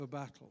a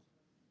battle.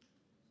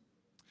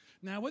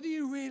 Now, whether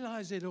you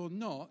realize it or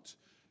not,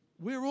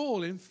 we're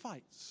all in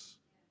fights.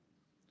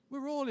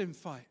 We're all in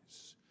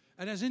fights.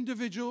 And as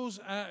individuals,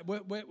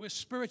 we're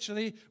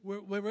spiritually,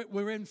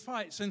 we're in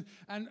fights. And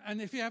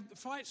if you have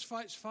fights,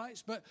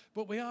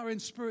 but we are in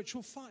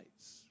spiritual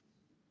fights.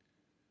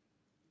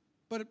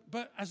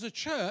 But as a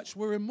church,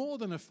 we're in more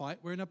than a fight,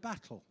 we're in a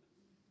battle.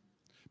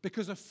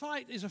 Because a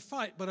fight is a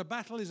fight, but a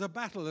battle is a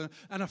battle.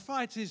 And a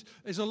fight is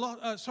a lot,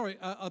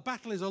 a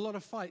battle is a lot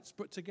of fights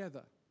put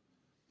together.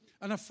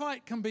 And a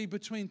fight can be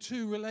between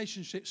two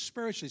relationships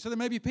spiritually. So there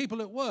may be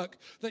people at work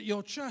that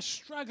you're just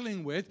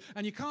struggling with,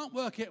 and you can't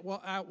work it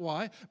out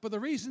why. But the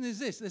reason is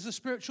this: there's a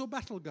spiritual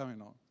battle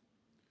going on.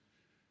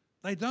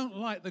 They don't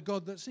like the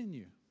God that's in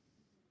you.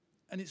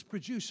 And it's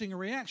producing a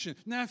reaction.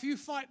 Now, if you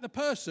fight the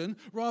person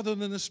rather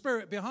than the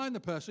spirit behind the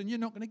person, you're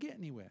not going to get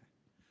anywhere.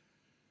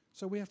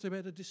 So we have to be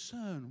able to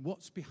discern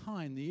what's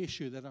behind the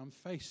issue that I'm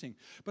facing.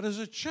 But as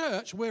a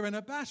church, we're in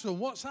a battle.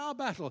 What's our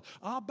battle?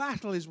 Our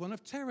battle is one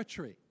of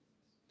territory.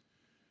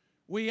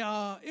 We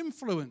are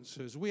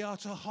influencers. We are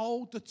to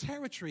hold the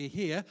territory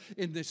here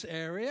in this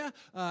area,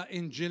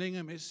 in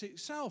Gillingham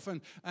itself.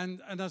 And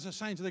as I was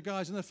saying to the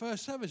guys in the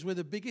first service, we're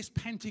the biggest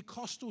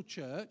Pentecostal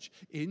church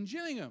in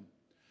Gillingham.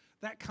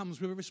 That comes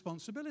with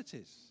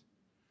responsibilities.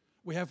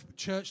 We have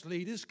church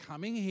leaders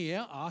coming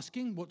here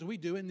asking, what do we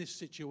do in this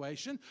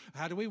situation?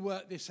 How do we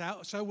work this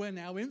out? So we're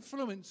now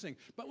influencing.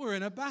 But we're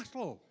in a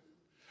battle.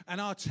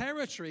 And our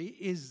territory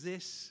is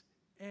this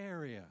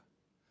area.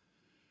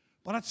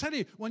 But I tell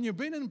you, when you've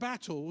been in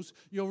battles,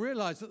 you'll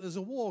realize that there's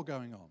a war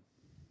going on.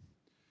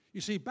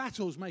 You see,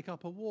 battles make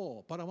up a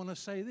war. But I want to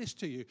say this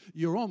to you.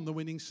 You're on the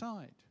winning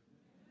side.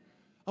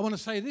 I want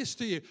to say this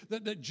to you,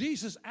 that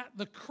Jesus at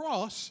the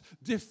cross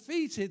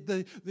defeated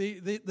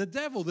the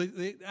devil.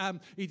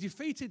 He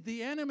defeated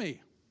the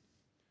enemy.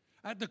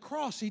 At the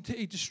cross, he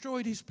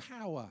destroyed his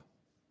power.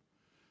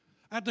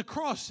 At the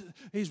cross,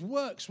 his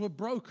works were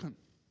broken.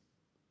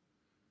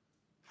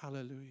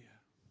 Hallelujah.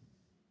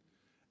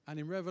 And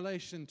in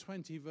Revelation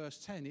 20,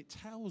 verse 10, it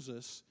tells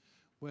us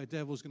where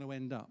devil's going to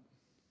end up.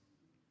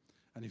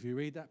 And if you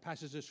read that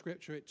passage of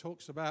Scripture, it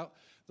talks about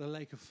the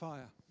lake of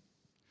fire.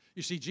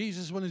 You see,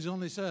 Jesus, when he's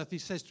on this earth, he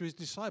says to his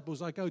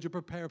disciples, I go to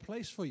prepare a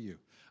place for you,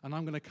 and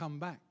I'm going to come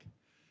back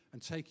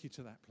and take you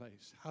to that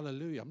place.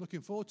 Hallelujah. I'm looking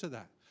forward to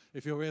that.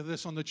 If you're with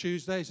us on the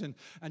Tuesdays and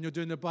you're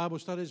doing the Bible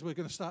studies, we're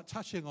going to start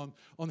touching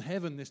on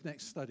heaven this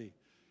next study.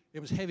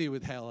 It was heavy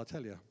with hell, I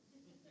tell you.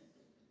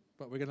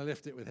 But we're going to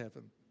lift it with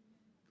heaven.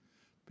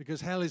 Because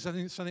hell is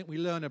something we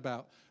learn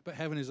about, but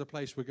heaven is a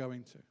place we're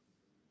going to.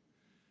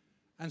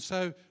 And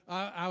so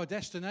our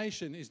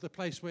destination is the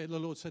place where the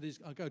Lord said,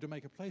 I'll go to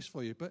make a place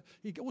for you. But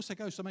he also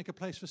goes to make a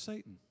place for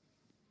Satan.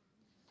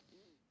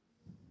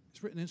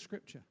 It's written in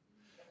Scripture.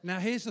 Now,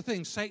 here's the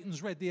thing.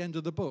 Satan's read the end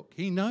of the book.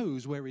 He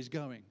knows where he's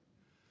going.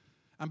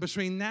 And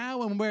between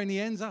now and when he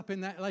ends up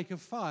in that lake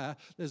of fire,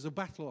 there's a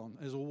battle on.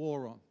 There's a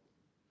war on.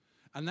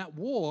 And that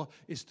war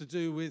is to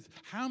do with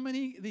how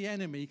many the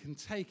enemy can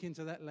take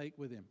into that lake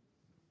with him.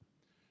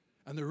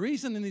 And the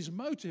reason and his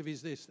motive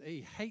is this: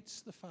 he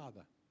hates the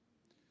Father.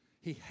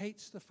 He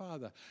hates the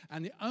Father.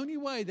 And the only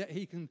way that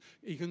he can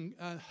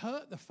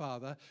hurt the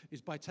Father is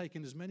by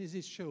taking as many of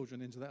his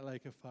children into that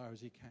lake of fire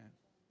as he can.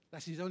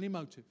 That's his only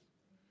motive.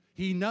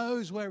 He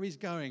knows where he's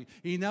going.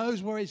 He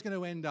knows where he's going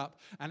to end up.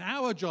 And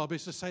our job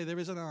is to say there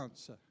is an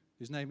answer.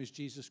 His name is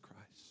Jesus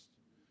Christ.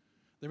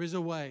 There is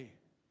a way.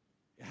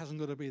 It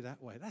hasn't got to be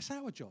that way. That's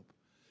our job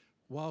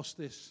whilst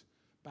this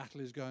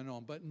battle is going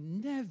on. But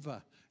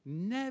never,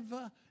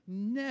 never,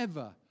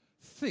 never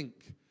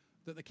think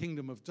that the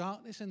kingdom of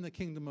darkness and the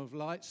kingdom of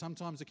light,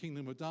 sometimes the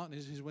kingdom of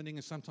darkness is winning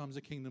and sometimes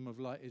the kingdom of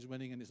light is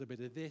winning, and it's a bit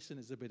of this and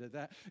it's a bit of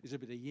that, it's a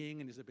bit of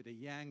yin and it's a bit of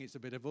yang, it's a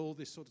bit of all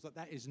this sort of stuff.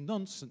 That is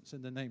nonsense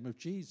in the name of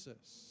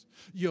Jesus.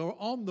 You're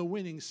on the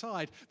winning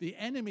side. The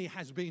enemy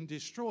has been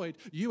destroyed.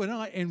 You and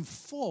I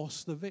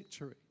enforce the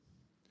victory.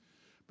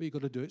 But you've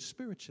got to do it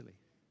spiritually.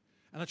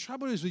 And the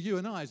trouble is with you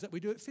and I is that we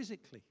do it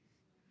physically.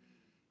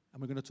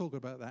 And we're going to talk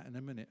about that in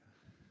a minute,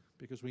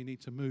 because we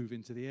need to move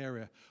into the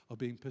area of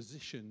being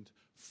positioned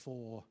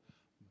for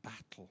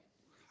battle.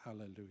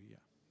 Hallelujah.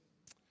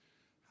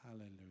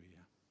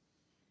 Hallelujah.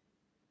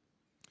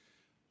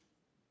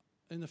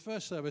 In the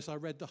first service, I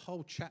read the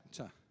whole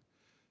chapter,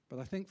 but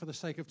I think for the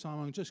sake of time,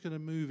 I'm just going to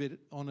move it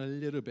on a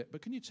little bit.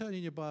 But can you turn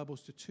in your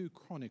Bibles to 2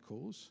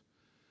 Chronicles?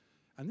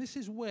 And this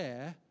is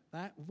where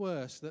that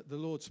verse that the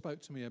Lord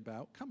spoke to me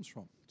about comes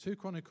from. 2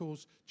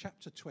 Chronicles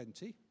chapter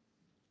 20.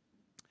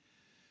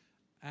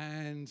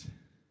 And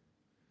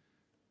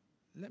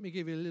let me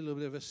give you a little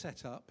bit of a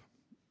setup.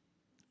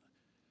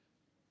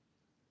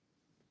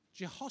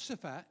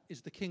 Jehoshaphat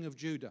is the king of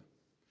Judah.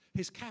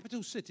 His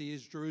capital city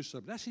is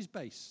Jerusalem. That's his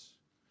base.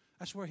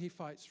 That's where he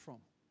fights from.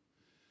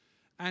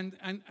 And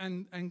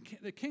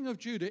the king of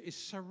Judah is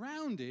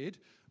surrounded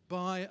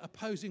by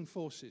opposing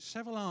forces.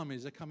 Several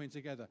armies are coming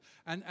together,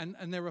 and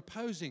they're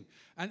opposing.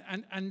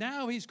 And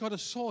now he's got to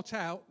sort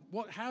out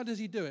how does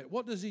he do it?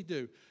 What does he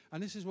do?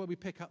 And this is where we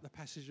pick up the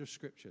passage of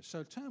Scripture.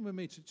 So turn with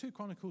me to 2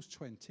 Chronicles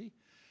 20.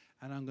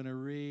 And I'm going to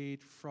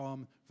read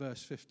from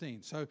verse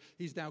 15. So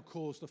he's now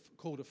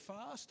called a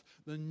fast.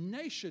 The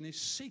nation is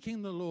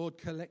seeking the Lord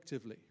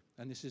collectively.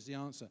 And this is the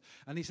answer.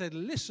 And he said,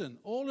 listen,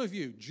 all of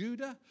you,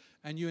 Judah,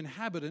 and you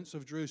inhabitants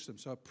of Jerusalem.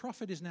 So a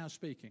prophet is now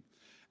speaking.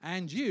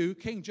 And you,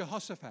 King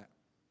Jehoshaphat.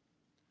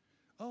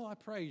 Oh, I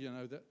pray,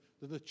 that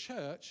the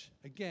church,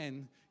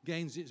 again,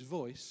 gains its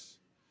voice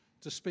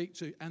to speak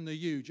to, and the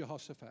you,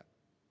 Jehoshaphat.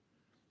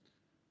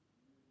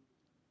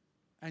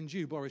 And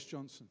you, Boris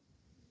Johnson.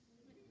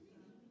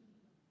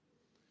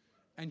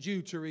 And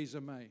you,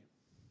 Theresa May.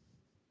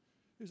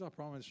 Who's our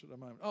Prime Minister at the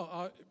moment?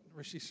 Oh,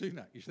 Rishi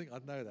Sunak. You think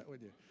I'd know that,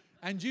 wouldn't you?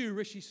 And you,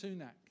 Rishi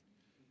Sunak.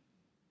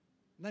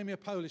 Name me a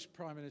Polish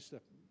Prime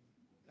Minister,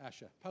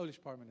 Asher. Polish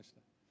Prime Minister.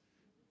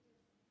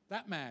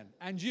 That man.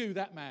 And you,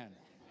 that man.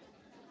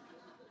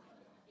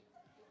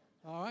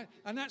 All right?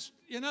 And that's,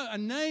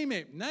 and name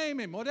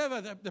him,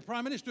 whatever the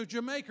Prime Minister of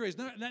Jamaica is,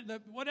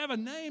 whatever,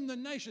 name the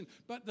nation.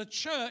 But the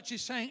church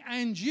is saying,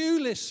 and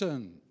you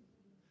listen.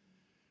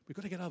 We've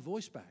got to get our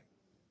voice back.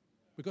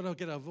 We've got to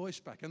get our voice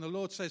back. And the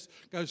Lord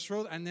goes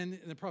through, and then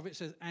the prophet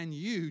says, and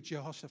you,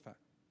 Jehoshaphat.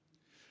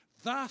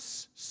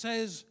 Thus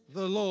says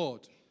the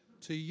Lord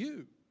to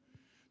you,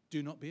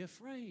 do not be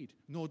afraid,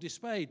 nor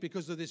dismayed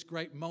because of this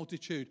great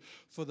multitude.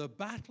 For the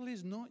battle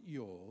is not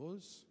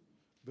yours,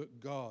 but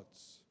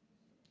God's.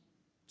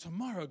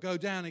 Tomorrow go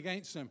down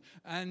against them,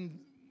 and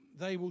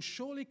they will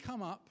surely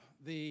come up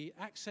the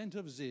accent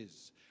of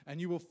Ziz, and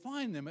you will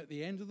find them at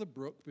the end of the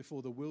brook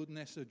before the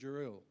wilderness of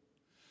Jeruel.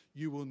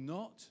 You will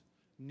not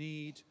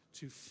need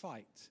to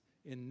fight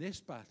in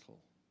this battle.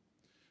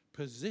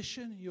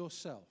 Position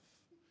yourself,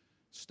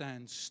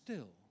 stand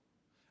still,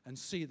 and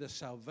see the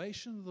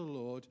salvation of the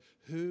Lord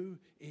who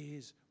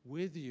is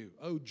with you.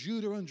 O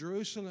Judah and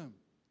Jerusalem,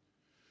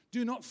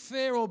 do not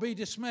fear or be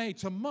dismayed.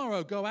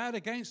 Tomorrow go out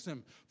against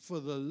them, for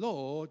the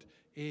Lord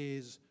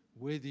is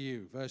with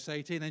you. Verse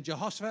 18, and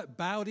Jehoshaphat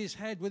bowed his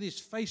head with his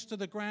face to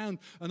the ground,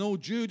 and all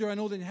Judah and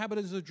all the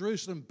inhabitants of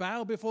Jerusalem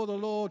bowed before the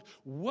Lord,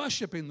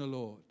 worshipping the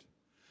Lord.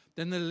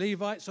 Then the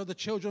Levites of the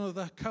children of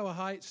the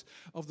Korahites,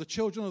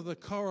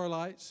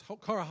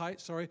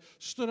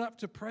 stood up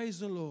to praise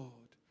the Lord,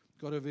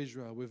 God of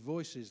Israel, with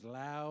voices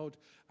loud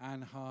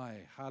and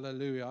high.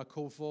 Hallelujah. I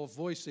call forth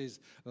voices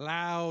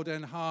loud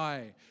and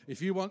high. If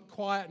you want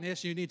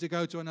quietness, you need to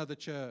go to another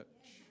church.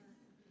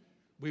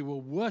 We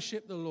will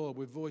worship the Lord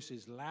with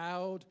voices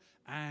loud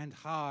and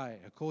high,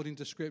 according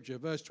to Scripture.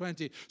 Verse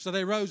 20, so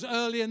they rose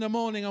early in the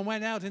morning and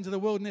went out into the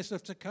wilderness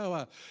of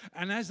Tekoa.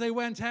 And as they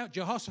went out,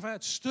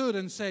 Jehoshaphat stood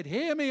and said,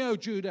 hear me, O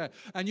Judah,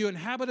 and you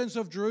inhabitants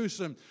of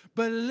Jerusalem,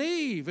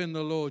 believe in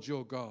the Lord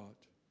your God,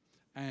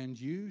 and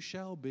you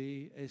shall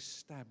be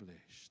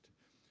established.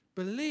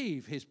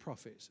 Believe his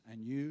prophets,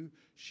 and you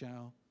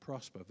shall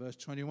prosper. Verse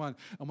 21,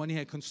 and when he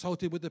had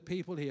consulted with the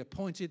people, he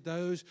appointed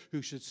those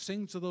who should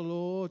sing to the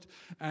Lord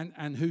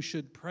and who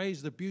should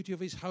praise the beauty of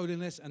his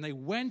holiness. And they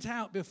went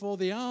out before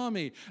the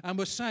army and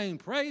were saying,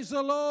 praise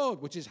the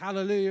Lord, which is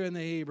hallelujah in the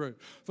Hebrew,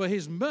 for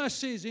his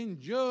mercies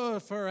endure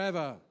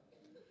forever.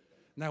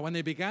 Now, when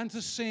they began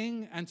to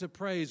sing and to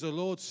praise, the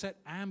Lord set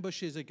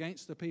ambushes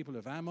against the people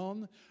of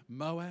Ammon,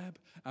 Moab,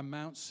 and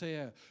Mount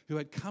Seir, who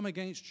had come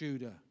against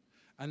Judah,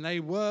 and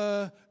they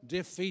were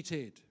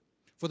defeated.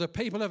 For the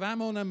people of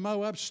Ammon and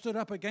Moab stood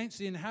up against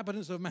the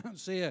inhabitants of Mount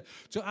Seir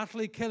to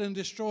utterly kill and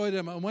destroy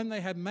them. And when they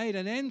had made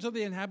an end to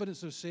the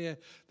inhabitants of Seir,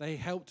 they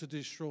helped to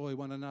destroy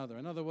one another.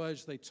 In other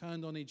words, they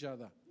turned on each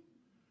other.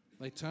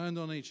 They turned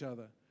on each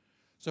other.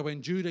 So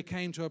when Judah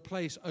came to a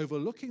place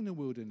overlooking the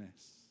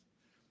wilderness,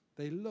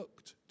 they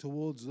looked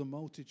towards the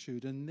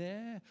multitude, and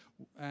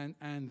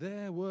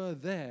there were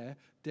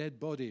dead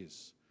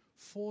bodies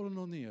fallen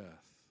on the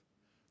earth.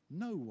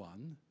 No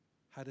one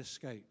had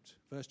escaped.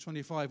 Verse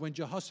 25, when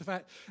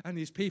Jehoshaphat and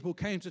his people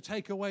came to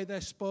take away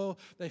their spoil,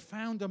 they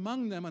found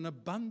among them an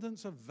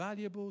abundance of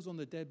valuables on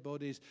the dead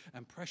bodies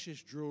and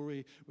precious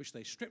jewelry, which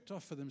they stripped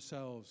off for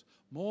themselves,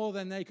 more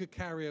than they could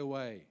carry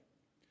away.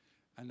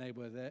 And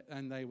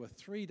they were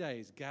 3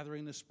 days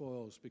gathering the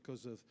spoils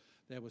because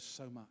there was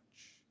so much.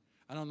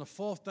 And on the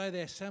fourth day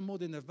they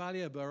assembled in the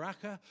valley of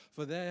Barakah,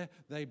 for there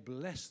they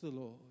blessed the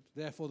Lord.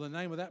 Therefore the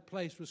name of that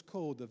place was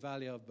called the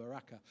Valley of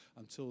Barakah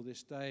until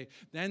this day.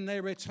 Then they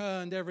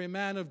returned, every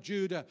man of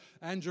Judah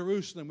and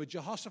Jerusalem, with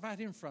Jehoshaphat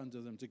in front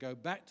of them, to go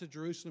back to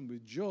Jerusalem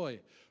with joy,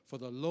 for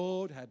the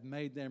Lord had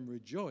made them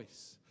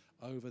rejoice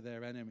over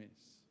their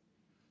enemies.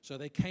 So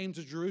they came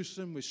to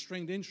Jerusalem with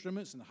stringed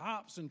instruments and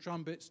harps and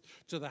trumpets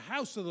to the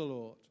house of the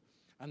Lord.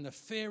 And the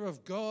fear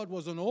of God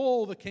was on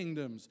all the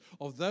kingdoms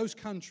of those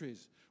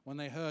countries when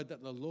they heard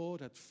that the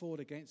Lord had fought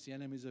against the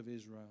enemies of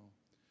Israel.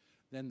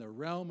 Then the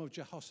realm of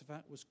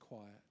Jehoshaphat was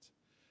quiet,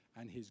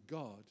 and his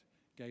God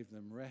gave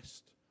them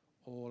rest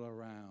all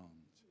around.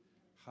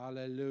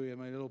 Hallelujah.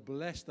 May the Lord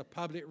bless the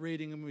public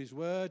reading of his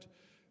word.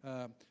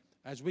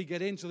 As we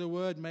get into the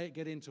word, may it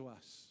get into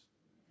us.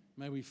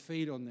 May we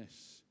feed on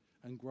this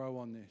and grow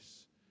on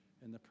this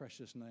in the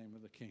precious name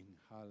of the King.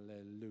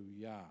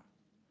 Hallelujah.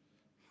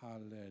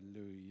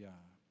 Hallelujah.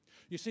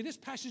 You see, this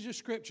passage of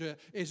Scripture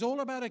is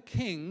all about a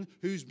king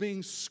who's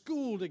being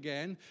schooled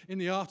again in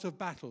the art of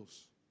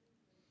battles.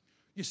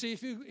 You see,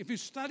 if you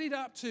studied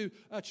up to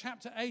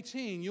chapter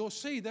 18, you'll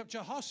see that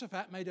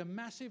Jehoshaphat made a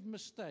massive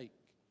mistake.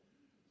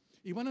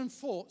 He went and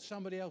fought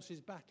somebody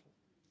else's battle.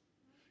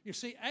 You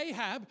see,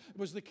 Ahab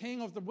was the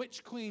king of the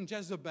witch queen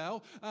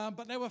Jezebel,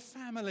 but they were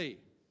family.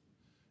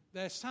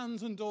 Their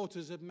sons and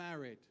daughters had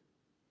married.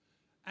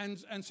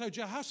 And so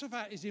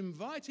Jehoshaphat is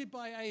invited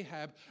by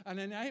Ahab, and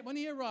then when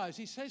he arrives,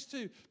 he says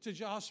to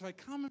Jehoshaphat,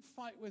 come and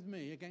fight with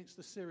me against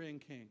the Syrian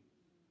king.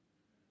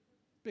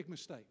 Big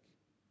mistake.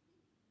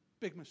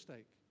 Big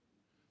mistake.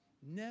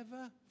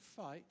 Never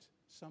fight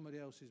somebody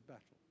else's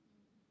battle.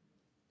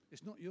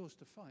 It's not yours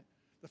to fight.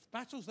 The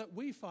battles that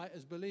we fight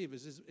as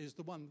believers is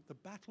the one, the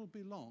battle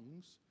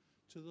belongs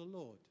to the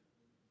Lord.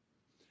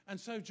 And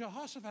so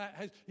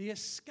Jehoshaphat, he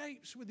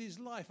escapes with his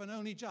life, and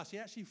only just. He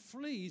actually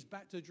flees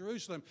back to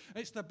Jerusalem.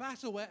 It's the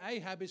battle where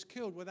Ahab is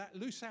killed, where that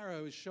loose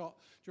arrow is shot.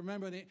 Do you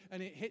remember?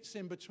 And it hits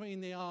him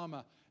between the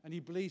armor, and he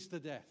bleeds to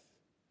death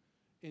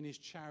in his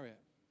chariot.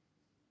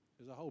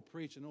 There's a whole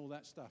preach and all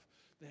that stuff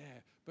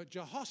there. But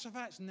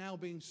Jehoshaphat's now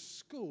being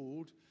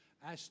schooled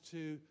as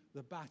to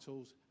the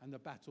battles and the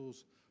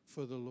battles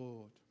for the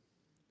Lord.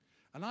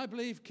 And I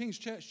believe, King's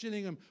Church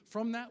Gillingham,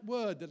 from that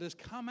word that has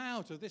come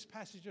out of this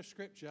passage of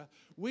Scripture,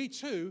 we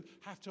too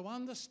have to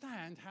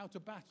understand how to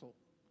battle.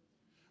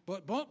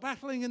 But not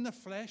battling in the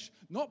flesh,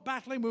 not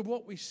battling with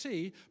what we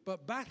see,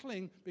 but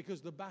battling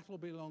because the battle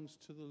belongs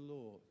to the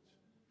Lord.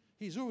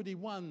 He's already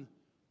won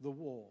the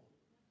war,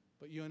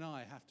 but you and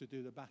I have to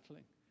do the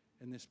battling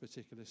in this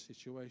particular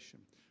situation.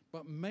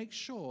 But make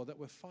sure that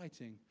we're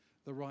fighting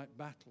the right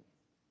battle.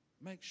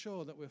 Make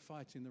sure that we're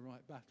fighting the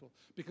right battle,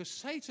 because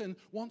Satan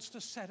wants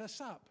to set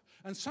us up.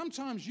 And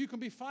sometimes you can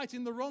be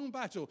fighting the wrong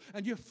battle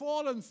and you've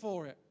fallen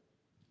for it.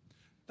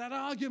 That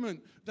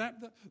argument, that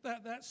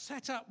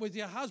setup with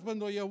your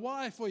husband or your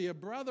wife or your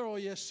brother or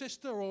your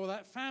sister or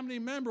that family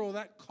member or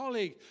that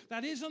colleague,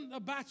 that isn't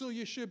the battle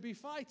you should be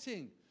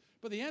fighting.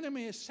 But the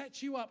enemy has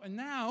set you up, and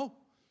now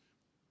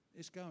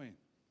it's going.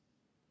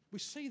 We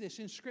see this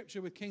in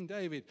Scripture with King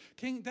David.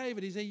 King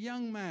David is a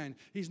young man.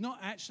 He's not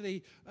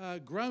actually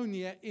grown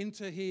yet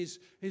into his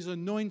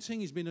anointing.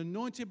 He's been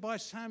anointed by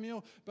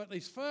Samuel, but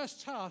his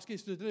first task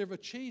is to deliver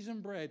cheese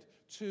and bread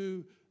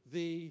to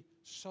the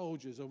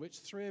soldiers, of which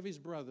three of his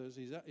brothers,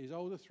 his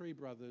older three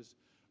brothers,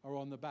 are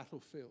on the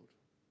battlefield.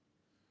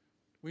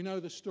 We know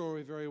the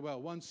story very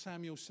well. 1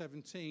 Samuel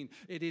 17,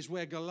 it is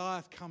where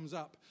Goliath comes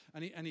up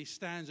and he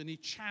stands and he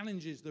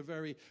challenges the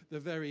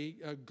very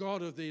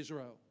God of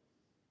Israel.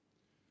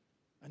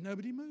 And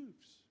nobody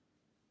moves.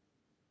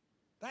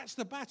 That's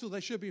the battle they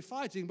should be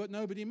fighting, but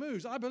nobody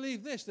moves. I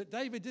believe this, that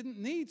David didn't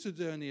need to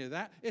do any of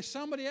that if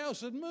somebody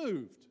else had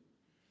moved.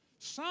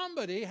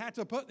 Somebody had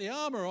to put the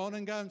armor on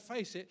and go and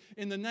face it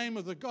in the name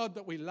of the God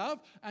that we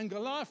love, and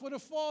Goliath would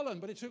have fallen.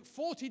 But it took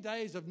 40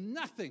 days of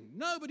nothing.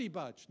 Nobody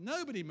budged.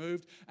 Nobody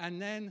moved. And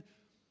then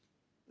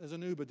there's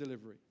an Uber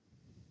delivery.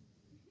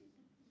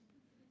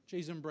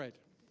 Cheese and bread.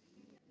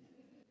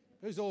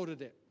 Who's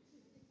ordered it?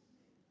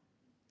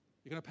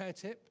 You going to pay a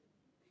tip?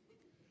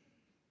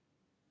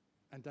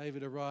 And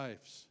David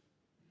arrives,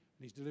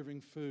 and he's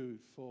delivering food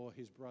for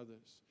his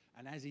brothers.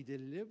 And as he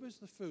delivers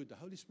the food, the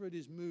Holy Spirit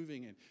is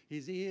moving in.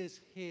 His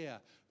ears hear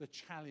the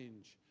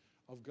challenge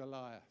of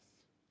Goliath.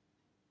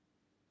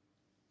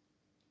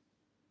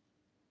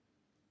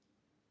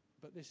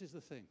 But this is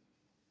the thing.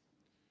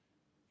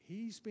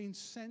 He's been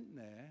sent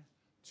there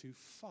to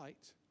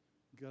fight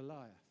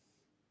Goliath.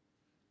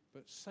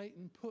 But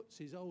Satan puts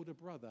his older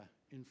brother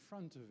in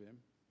front of him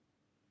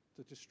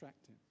to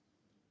distract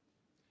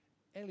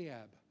him.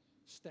 Eliab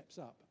steps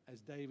up as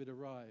David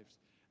arrives,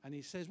 and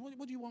he says, what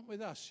do you want with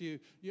us?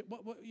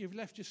 You've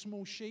left your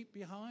small sheep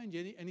behind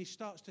you. And he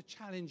starts to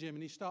challenge him,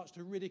 and he starts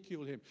to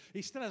ridicule him.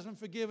 He still hasn't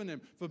forgiven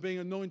him for being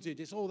anointed.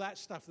 It's all that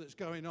stuff that's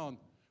going on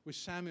with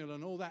Samuel,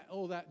 and all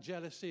that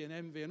jealousy and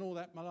envy and all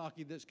that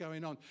malarkey that's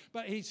going on.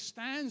 But he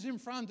stands in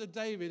front of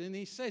David, and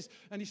he says,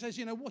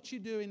 what you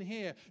doing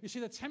here? You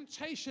see, the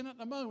temptation at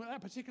the moment,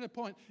 at that particular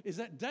point, is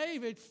that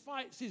David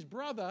fights his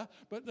brother,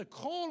 but the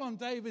call on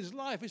David's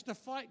life is to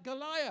fight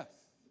Goliath.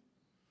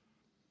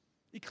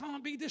 He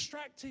can't be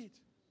distracted.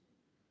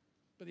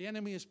 But the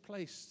enemy is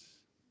placed.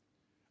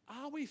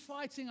 Are we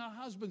fighting our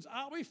husbands?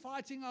 Are we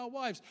fighting our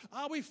wives?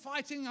 Are we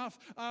fighting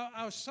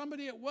our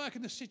somebody at work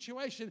in the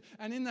situation?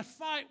 And in the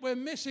fight, we're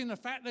missing the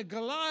fact that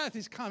Goliath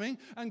is coming,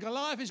 and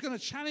Goliath is going to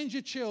challenge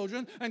your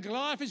children, and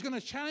Goliath is going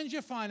to challenge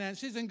your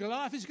finances, and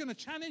Goliath is going to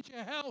challenge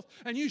your health,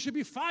 and you should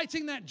be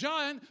fighting that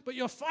giant, but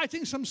you're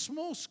fighting some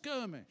small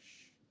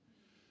skirmish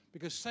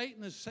because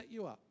Satan has set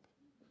you up,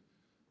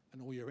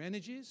 and all your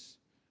energies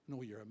and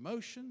all your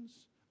emotions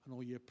and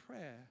all your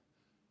prayer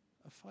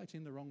are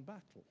fighting the wrong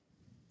battle.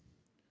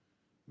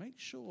 Make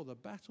sure the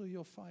battle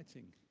you're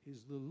fighting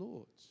is the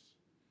Lord's.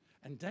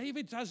 And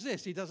David does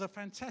this. He does a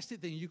fantastic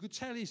thing. You could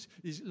tell he's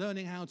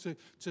learning how to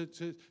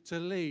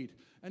lead.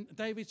 And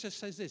David just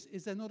says this,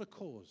 is there not a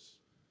cause?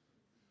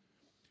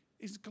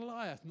 Is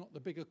Goliath not the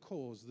bigger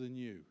cause than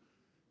you?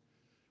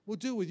 We'll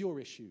deal with your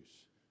issues.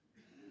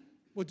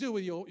 We'll deal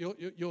with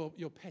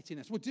your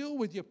pettiness. We'll deal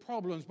with your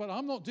problems, but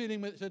I'm not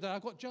dealing with it today.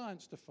 I've got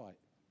giants to fight.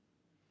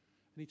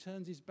 And he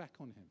turns his back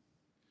on him.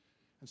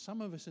 And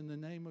some of us, in the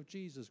name of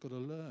Jesus, got to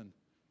learn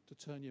to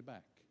turn your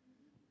back.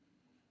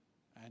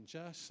 And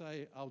just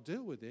say, I'll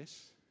deal with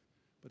this,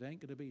 but it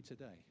ain't going to be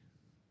today.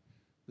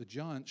 The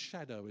giant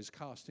shadow is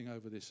casting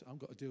over this. I've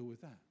got to deal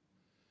with that.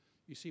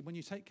 You see, when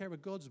you take care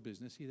of God's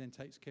business, he then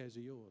takes care of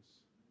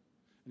yours.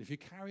 And if you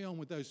carry on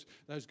with those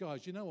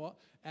guys, you know what?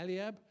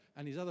 Eliab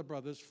and his other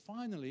brothers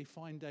finally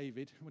find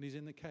David when he's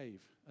in the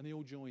cave, and they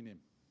all join him.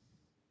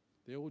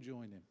 They all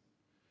join him.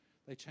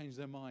 They change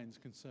their minds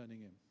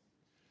concerning him.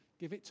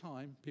 Give it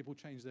time, people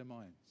change their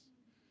minds.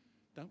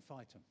 Don't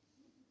fight them.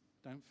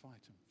 Don't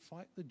fight them.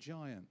 Fight the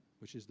giant,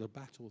 which is the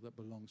battle that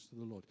belongs to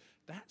the Lord.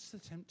 That's the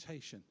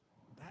temptation.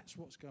 That's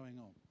what's going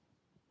on.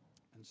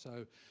 And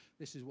so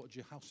this is what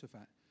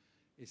Jehoshaphat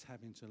is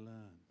having to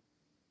learn.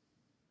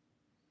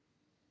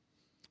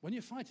 When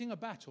you're fighting a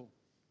battle,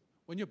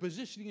 when you're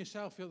positioning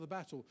yourself for the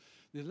battle,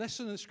 the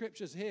lesson of the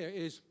scriptures here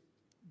is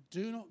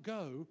do not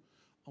go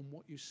on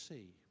what you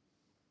see.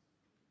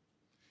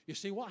 You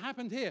see, what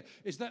happened here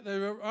is that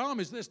there are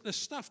armies, there's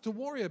stuff to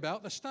worry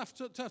about, there's stuff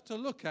to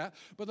look at,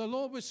 but the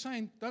Lord was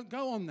saying, don't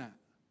go on that.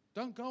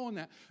 Don't go on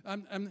that.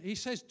 He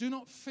says, do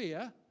not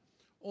fear,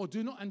 or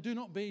do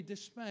not be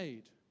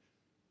dismayed.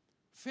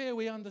 Fear,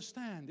 we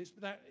understand.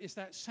 It's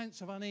that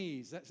sense of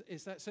unease.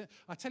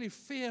 I tell you,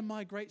 fear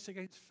migrates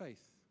against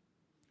faith.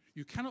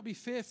 You cannot be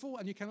fearful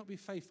and you cannot be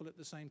faithful at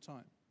the same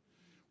time.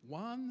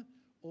 One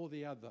or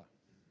the other.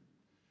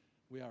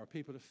 We are a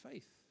people of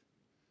faith.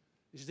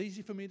 It's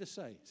easy for me to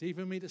say. It's easy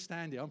for me to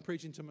stand here. I'm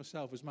preaching to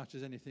myself as much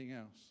as anything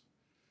else.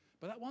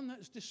 But that one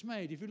that's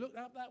dismayed, if you look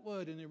up that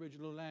word in the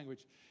original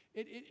language,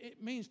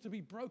 it means to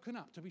be broken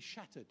up, to be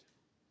shattered.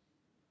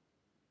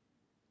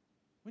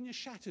 When you're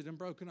shattered and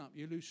broken up,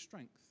 you lose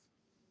strength.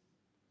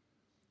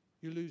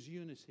 You lose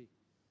unity.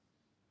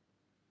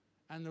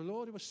 And the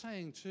Lord was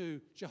saying to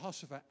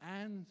Jehoshaphat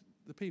and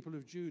the people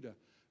of Judah,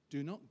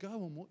 do not go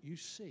on what you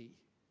see.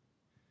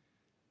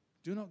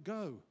 Do not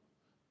go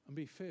and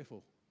be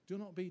fearful. Do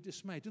not be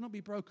dismayed. Do not be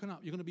broken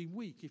up. You're going to be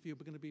weak if you're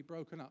going to be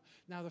broken up.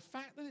 Now, the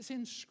fact that it's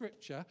in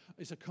Scripture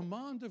is a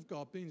command of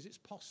God means it's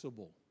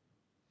possible.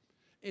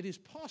 It is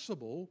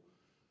possible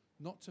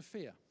not to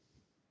fear.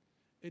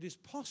 It is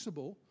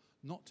possible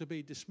not to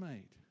be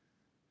dismayed.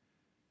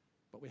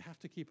 But we have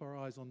to keep our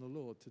eyes on the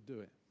Lord to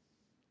do it.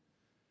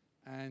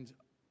 And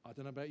I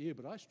don't know about you,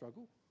 but I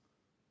struggle.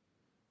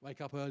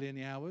 Wake up early in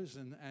the hours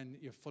and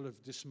you're full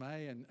of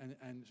dismay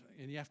and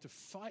you have to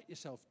fight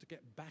yourself to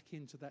get back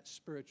into that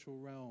spiritual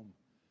realm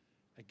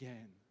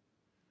again.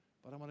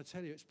 But I want to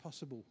tell you, it's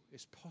possible.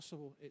 It's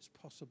possible. It's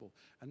possible.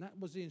 And that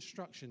was the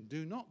instruction.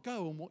 Do not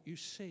go on what you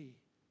see,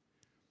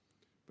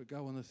 but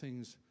go on the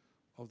things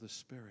of the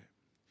Spirit.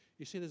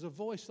 You see, there's a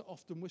voice that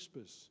often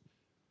whispers.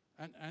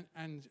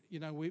 And you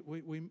know,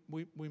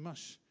 we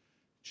must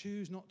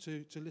choose not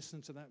to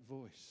listen to that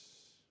voice.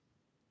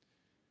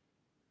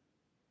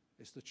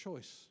 It's the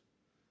choice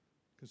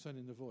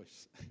concerning the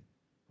voice,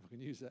 if I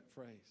can use that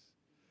phrase.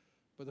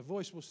 But the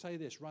voice will say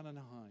this, run and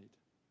hide.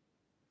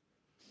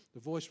 The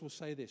voice will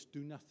say this,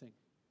 do nothing.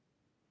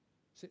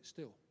 Sit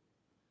still.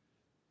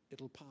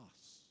 It'll pass.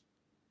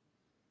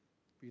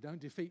 But you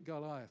don't defeat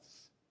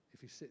Goliaths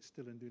if you sit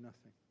still and do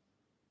nothing.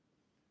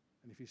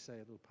 And if you say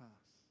it'll pass.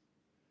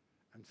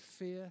 And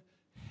fear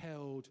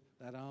held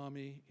that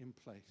army in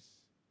place.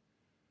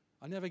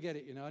 I never get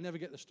it, you know. I never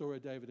get the story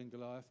of David and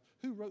Goliath.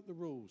 Who wrote the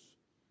rules?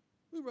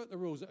 Who wrote the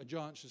rules that a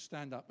giant should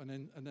stand up and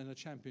then a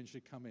champion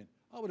should come in?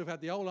 I would have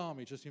had the whole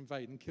army just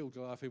invade and kill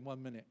Goliath in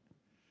 1 minute.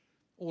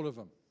 All of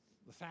them.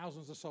 The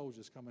thousands of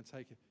soldiers come and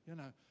take it, you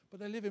know. But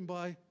they're living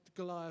by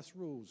Goliath's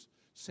rules.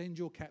 Send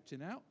your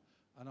captain out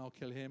and I'll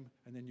kill him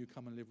and then you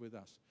come and live with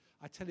us.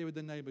 I tell you, with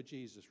the name of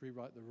Jesus,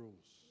 rewrite the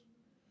rules.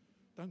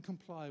 Don't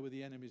comply with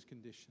the enemy's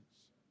conditions.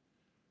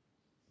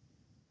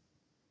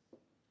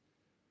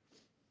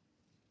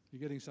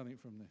 You're getting something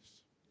from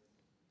this.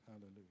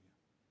 Hallelujah.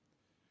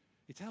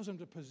 He tells them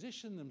to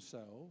position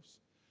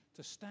themselves,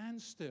 to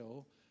stand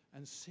still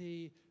and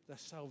see the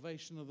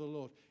salvation of the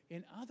Lord.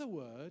 In other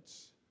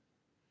words,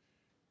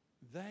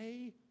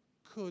 they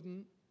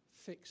couldn't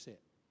fix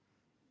it.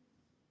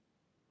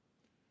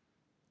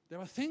 There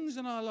are things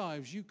in our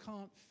lives you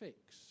can't fix.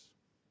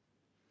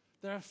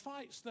 There are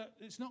fights that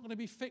it's not going to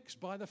be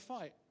fixed by the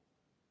fight.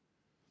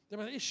 There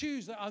are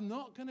issues that are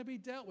not going to be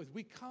dealt with.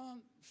 We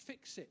can't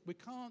fix it. We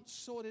can't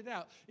sort it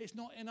out. It's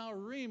not in our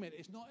remit.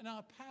 It's not in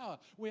our power.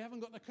 We haven't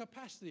got the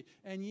capacity.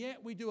 And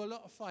yet we do a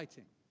lot of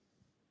fighting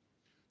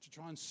to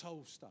try and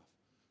solve stuff,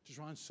 to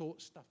try and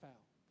sort stuff out.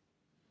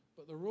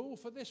 But the rule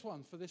for this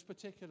one, for this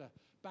particular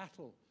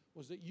battle,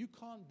 was that you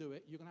can't do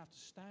it. You're going to have to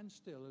stand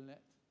still and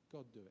let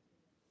God do it.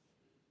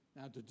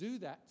 Now, to do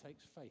that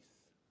takes faith.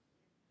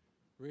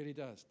 Really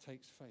does.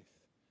 Takes faith.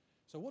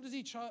 So what does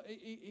he try?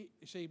 You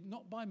see,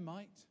 not by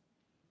might,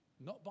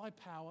 not by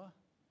power,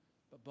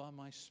 but by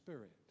my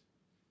Spirit,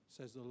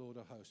 says the Lord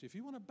of hosts. If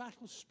you want to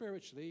battle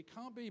spiritually, it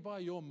can't be by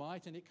your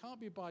might and it can't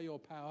be by your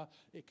power.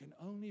 It can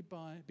only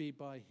be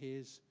by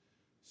his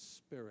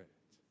Spirit,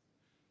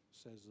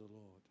 says the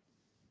Lord.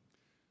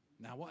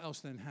 Now, what else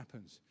then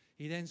happens?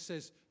 He then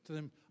says to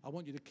them, I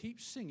want you to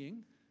keep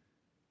singing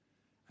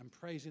and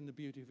praising the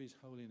beauty of his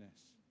holiness.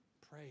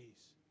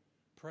 Praise,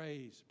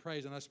 praise,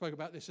 praise. And I spoke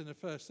about this in the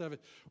first service.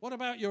 What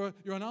about you're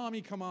an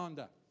army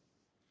commander?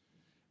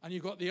 And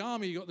you've got the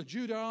army, you've got the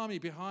Judah army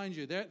behind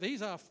you.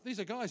 These are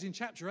guys in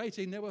chapter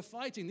 18, they were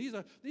fighting. These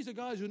are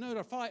guys who know how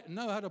to fight and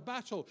know how to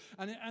battle.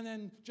 And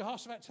then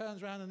Jehoshaphat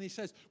turns around and he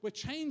says, we're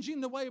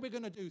changing the way we're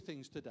going to do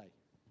things today.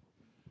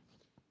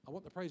 I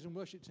want the praise and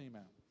worship team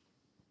out.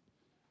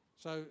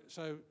 So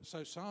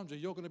Sandra,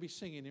 you're going to be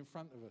singing in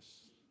front of us.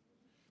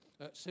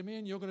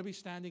 Simeon, you're going to be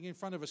standing in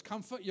front of us.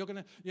 Comfort, you're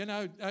going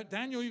to,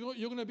 Daniel,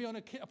 you're going to be on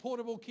a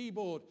portable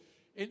keyboard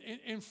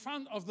in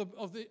front of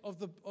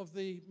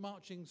the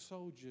marching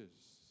soldiers.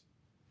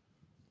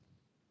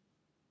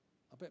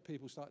 I bet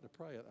people started to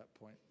pray at that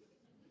point.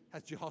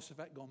 Has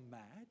Jehoshaphat gone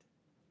mad?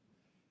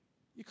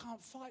 You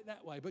can't fight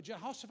that way. But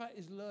Jehoshaphat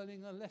is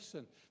learning a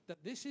lesson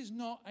that this is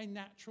not a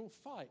natural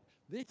fight.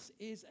 This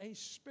is a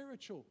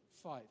spiritual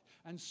fight.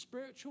 And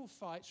spiritual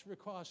fights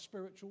require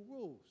spiritual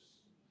rules.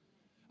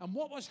 And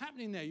what was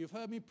happening there? You've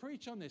heard me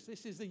preach on this.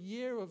 This is the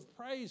year of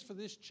praise for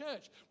this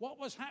church. What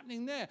was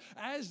happening there?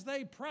 As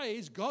they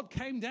praised, God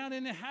came down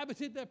and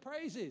inhabited their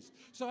praises.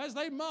 So as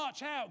they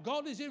march out,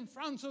 God is in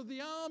front of the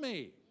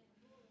army.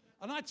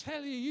 And I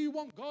tell you, you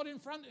want God in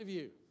front of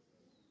you.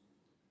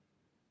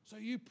 So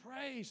you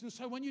praise, and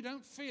so when you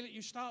don't feel it,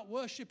 you start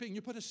worshiping.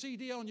 You put a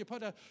CD on, you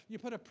put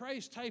a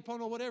praise tape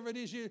on, or whatever it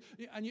is,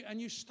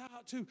 and you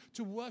start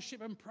to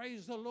worship and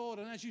praise the Lord.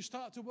 And as you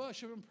start to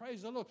worship and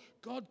praise the Lord,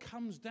 God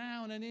comes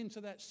down and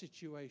into that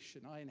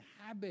situation. I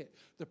inhabit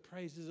the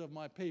praises of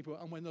my people,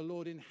 and when the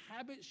Lord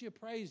inhabits your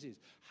praises,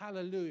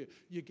 hallelujah,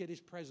 you get his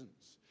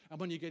presence.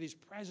 And when you get his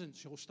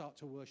presence, you'll start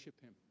to worship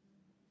him.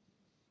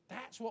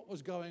 That's what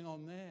was going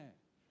on there.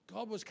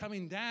 God was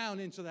coming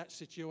down into that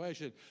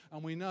situation.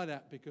 And we know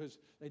that because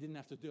they didn't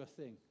have to do a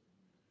thing.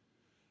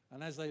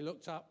 And as they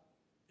looked up,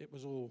 it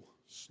was all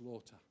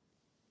slaughter.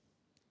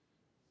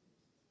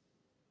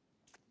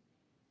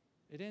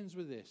 It ends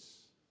with this.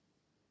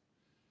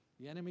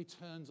 The enemy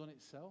turns on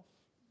itself.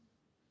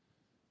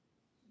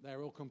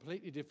 They're all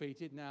completely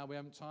defeated. Now we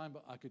haven't time,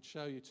 but I could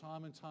show you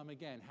time and time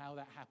again how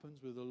that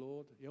happens with the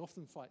Lord. He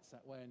often fights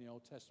that way in the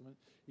Old Testament.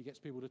 He gets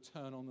people to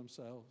turn on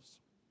themselves.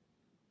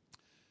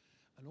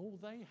 And all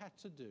they had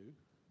to do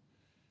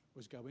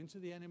was go into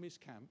the enemy's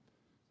camp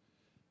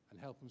and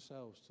help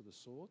themselves to the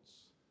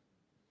swords,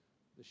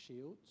 the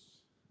shields,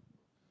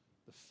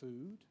 the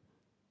food,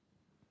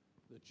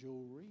 the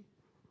jewelry,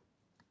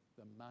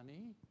 the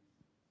money,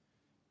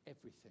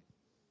 everything.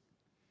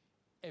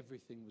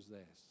 Everything was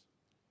theirs.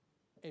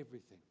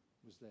 Everything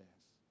was theirs.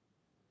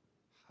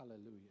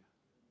 Hallelujah.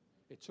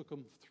 It took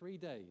them 3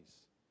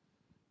 days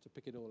to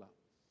pick it all up.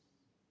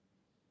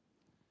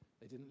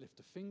 They didn't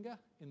lift a finger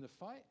in the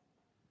fight.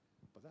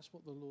 But that's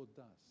what the Lord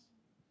does.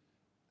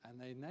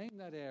 And they named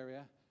that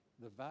area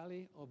the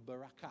Valley of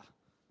Barakah.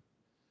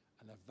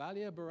 And the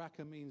Valley of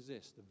Barakah means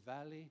this, the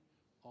Valley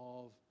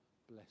of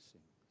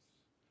Blessings.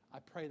 I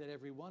pray that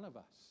every one of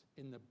us,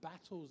 in the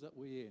battles that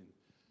we're in,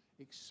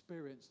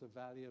 experience the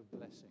Valley of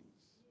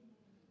Blessings.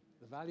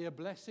 The Valley of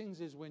Blessings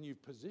is when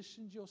you've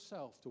positioned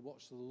yourself to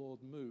watch the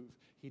Lord move.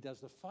 He does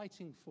the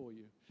fighting for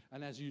you.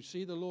 And as you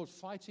see the Lord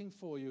fighting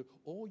for you,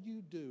 all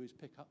you do is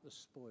pick up the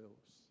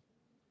spoils.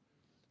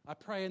 I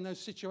pray in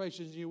those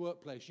situations in your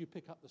workplace, you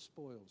pick up the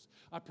spoils.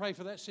 I pray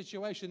for that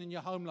situation in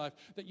your home life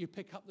that you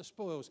pick up the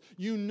spoils.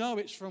 You know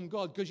it's from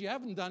God because you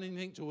haven't done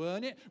anything to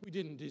earn it. We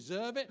didn't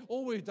deserve it.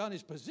 All we've done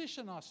is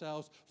position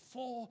ourselves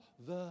for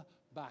the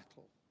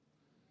battle,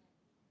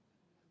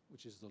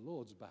 which is the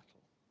Lord's battle.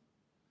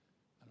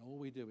 And all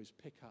we do is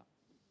pick up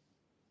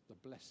the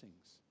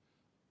blessings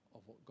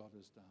of what God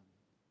has done.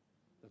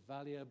 The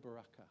Valley of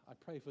Barakah. I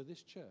pray for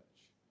this church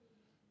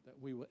that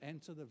we will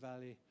enter the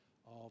Valley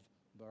of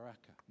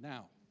Barakah.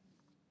 Now,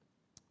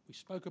 we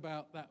spoke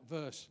about that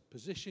verse,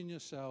 position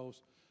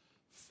yourselves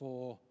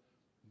for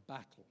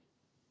battle.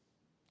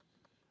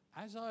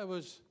 As I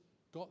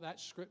got that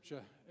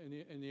scripture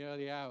in the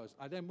early hours,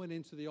 I then went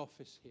into the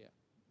office here.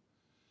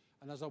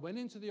 And as I went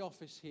into the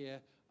office here,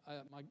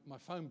 my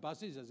phone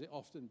buzzes, as it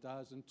often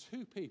does, and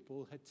 2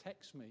 people had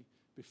texted me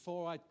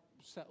before I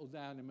settled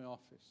down in my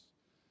office.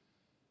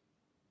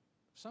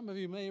 Some of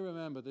you may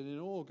remember that in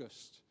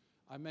August,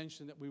 I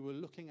mentioned that we were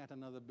looking at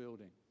another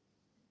building.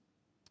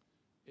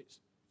 It's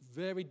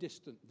very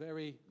distant,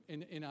 very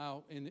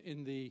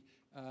in the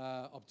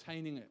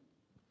obtaining it.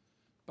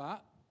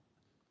 But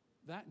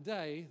that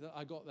day that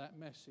I got that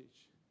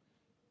message,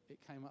 it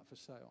came up for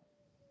sale.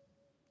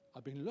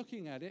 I've been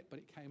looking at it, but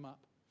it came up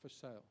for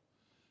sale.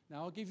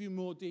 Now, I'll give you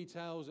more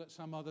details at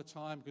some other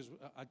time because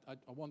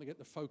I want to get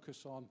the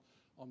focus on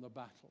the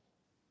battle.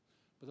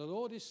 But the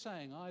Lord is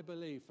saying, I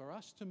believe, for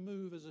us to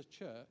move as a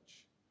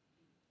church,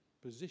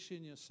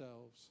 position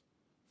yourselves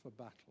for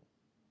battle.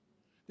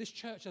 This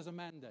church has a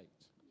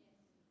mandate.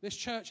 This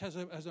church has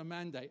a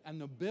mandate, and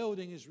the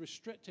building is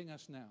restricting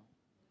us now.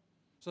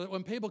 So that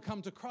when people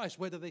come to Christ,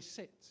 where do they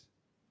sit?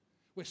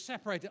 We're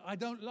separated. I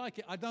don't like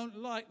it. I don't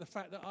like the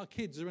fact that our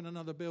kids are in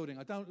another building.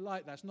 I don't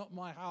like that. It's not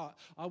my heart.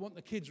 I want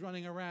the kids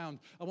running around.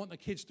 I want the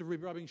kids to be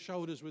rubbing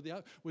shoulders with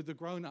the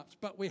grown-ups.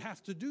 But we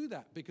have to do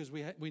that because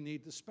we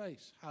need the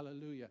space.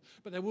 Hallelujah.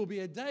 But there will be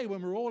a day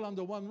when we're all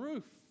under one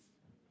roof.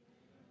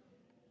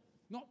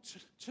 Not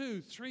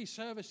 2, 3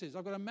 services.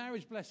 I've got a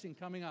marriage blessing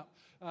coming up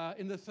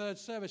in the 3rd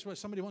service where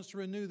somebody wants to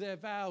renew their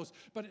vows.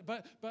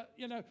 But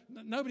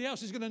nobody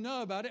else is going to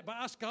know about it but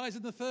us guys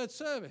in the 3rd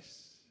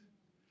service.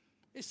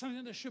 It's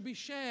something that should be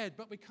shared,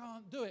 but we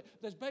can't do it.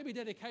 There's baby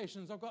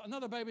dedications. I've got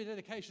another baby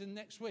dedication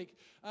next week.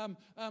 And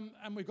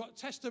we've got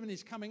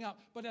testimonies coming up.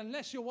 But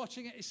unless you're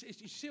watching it,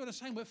 you see what I'm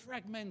saying? We're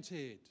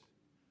fragmented.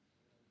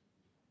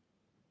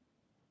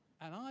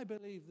 And I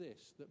believe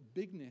this, that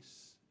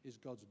bigness is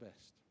God's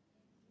best.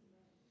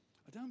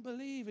 I don't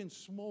believe in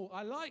small.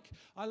 I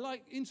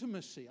like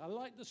intimacy. I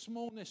like the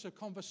smallness of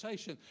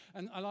conversation,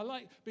 and I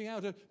like being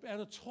able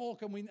to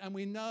talk, and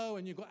we know,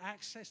 and you've got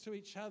access to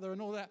each other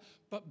and all that.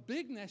 But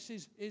bigness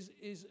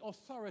is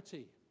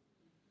authority.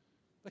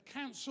 The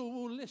council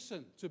will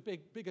listen to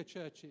bigger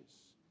churches.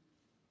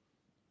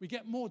 We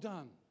get more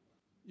done.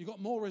 You've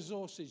got more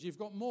resources. You've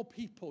got more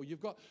people.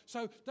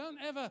 So don't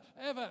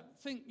ever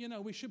think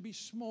we should be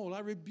small.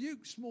 I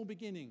rebuke small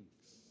beginnings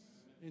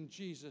in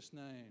Jesus'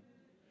 name.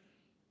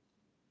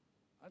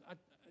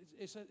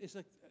 It's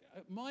a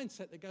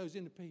mindset that goes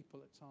into people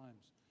at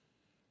times.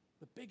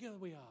 The bigger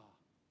we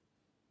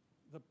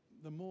are,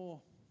 the more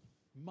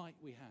might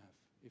we have,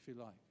 if you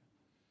like.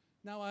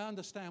 Now, I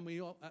understand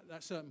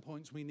at certain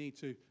points we need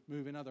to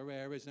move in other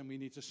areas and we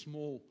need to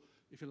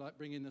if you like,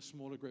 bring in the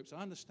smaller groups.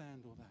 I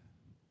understand all that.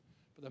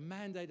 But the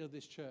mandate of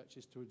this church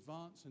is to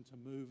advance and to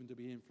move and to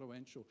be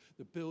influential.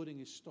 The building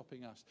is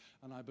stopping us,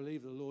 and I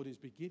believe the Lord is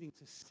beginning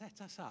to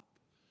set us up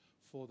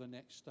for the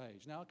next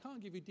stage. Now, I can't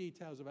give you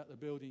details about the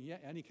building yet.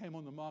 It only came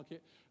on the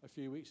market a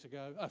few days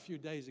ago,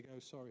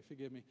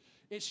 forgive me.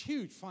 It's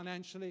huge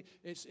financially.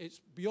 It's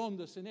beyond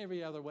us in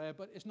every other way,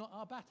 but it's not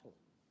our battle.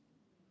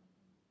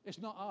 It's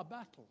not our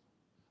battle.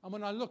 And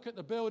when I look at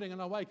the building and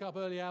I wake up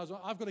early hours,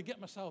 I've got to get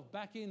myself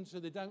back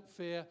into the don't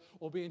fear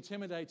or be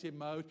intimidated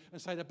mode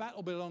and say the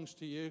battle belongs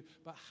to you,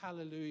 but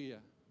hallelujah.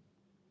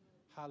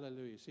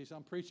 Hallelujah. See, so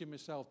I'm preaching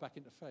myself back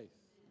into faith.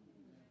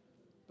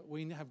 But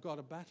we have got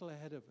a battle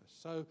ahead of us.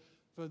 So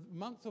for the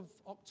month of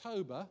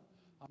October,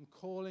 I'm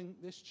calling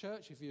this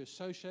church, if you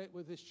associate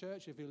with this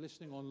church, if you're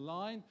listening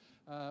online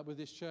with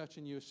this church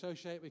and you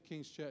associate with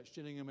King's Church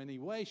Gillingham in any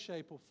way,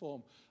 shape or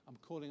form, I'm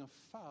calling a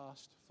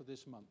fast for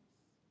this month.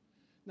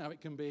 Now,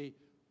 it can be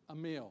a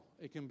meal.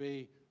 It can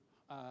be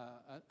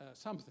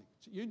something.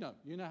 You know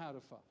how to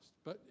fast.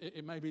 But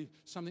it may be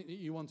something that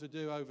you want to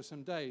do over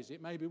some days.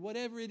 It may be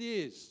whatever it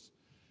is.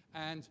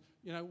 And,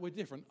 we're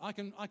different. I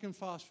can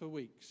fast for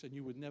weeks, and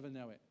you would never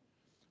know it.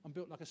 I'm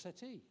built like a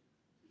settee.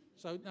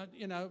 So,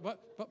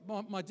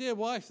 but my dear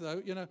wife,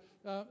 though,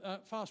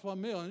 fast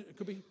one meal, and it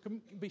could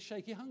be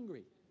shaky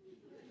hungry.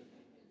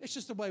 It's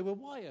just the way we're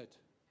wired,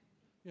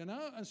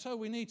 And so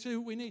we need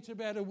to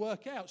be able to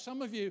work out.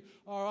 Some of you,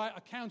 all right,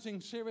 are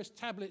counting serious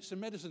tablets and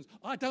medicines.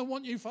 I don't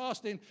want you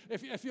fasting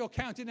if you're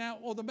counting out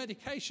all the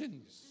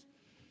medications.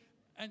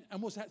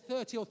 And was that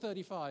 30 or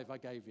 35 I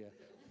gave you?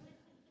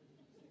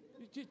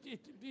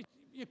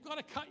 You've got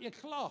to cut your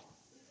cloth.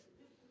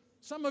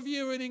 Some of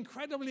you are in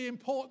incredibly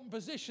important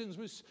positions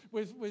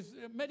with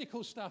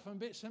medical stuff and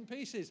bits and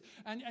pieces,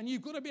 and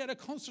you've got to be able to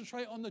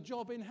concentrate on the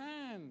job in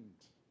hand.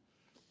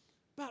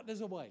 But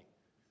there's a way.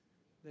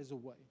 There's a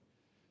way.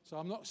 So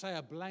I'm not saying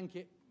a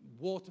blanket,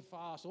 water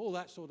fast, all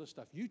that sort of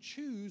stuff. You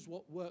choose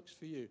what works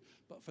for you.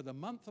 But for the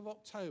month of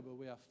October,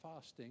 we are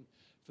fasting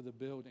for the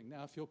building.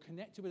 Now, if you're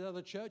connected with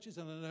other churches,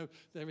 and I know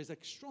there is a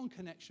strong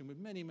connection with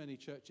many, many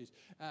churches,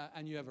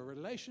 and you have a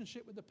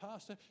relationship with the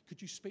pastor,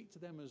 could you speak to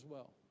them as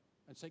well?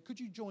 And say, could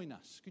you join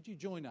us? Could you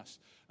join us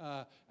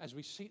as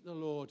we seek the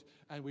Lord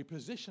and we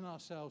position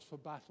ourselves for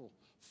battle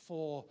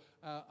for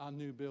our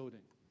new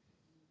building?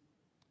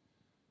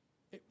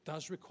 It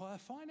does require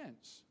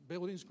finance.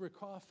 Buildings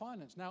require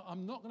finance. Now,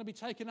 I'm not going to be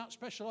taking up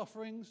special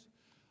offerings.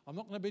 I'm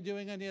not going to be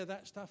doing any of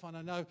that stuff. And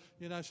I know,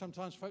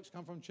 sometimes folks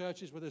come from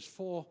churches where there's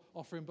 4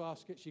 offering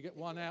baskets. You get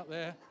one out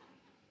there,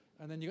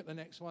 and then you get the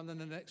next one, then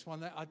the next one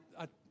there.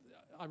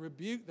 I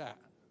rebuke that.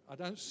 I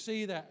don't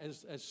see that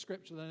as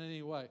scriptural in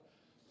any way.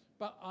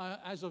 But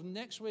as of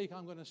next week,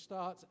 I'm going to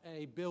start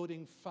a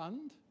building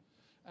fund.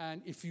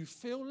 And if you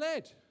feel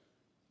led,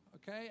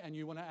 okay, and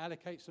you want to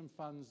allocate some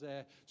funds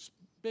there,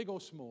 big or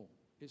small,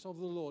 it's of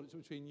the Lord. It's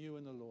between you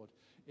and the Lord.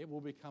 It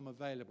will become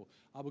available.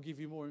 I will give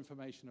you more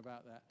information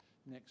about that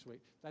next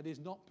week. That is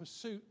not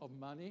pursuit of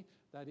money.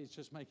 That is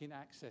just making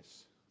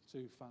access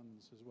to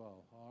funds as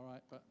well. All right?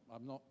 But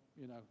I'm not,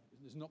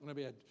 there's not going to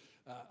be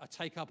a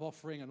take-up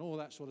offering and all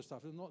that sort of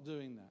stuff. I'm not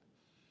doing that.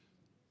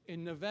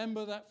 In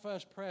November, that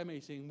first prayer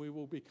meeting, we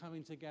will be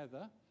coming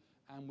together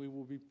and we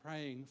will be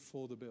praying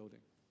for the building.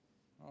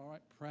 All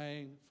right?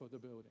 Praying for the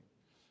building.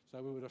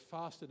 So we would have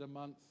fasted a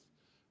month.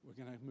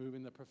 We're going to move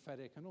in the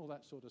prophetic and all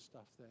that sort of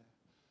stuff there.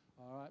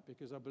 All right?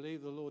 Because I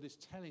believe the Lord is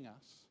telling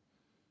us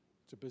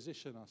to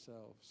position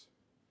ourselves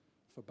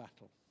for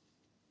battle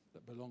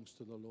that belongs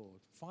to the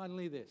Lord.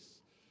 Finally, this.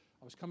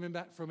 I was coming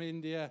back from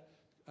India,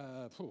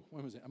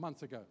 when was it? A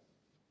month ago.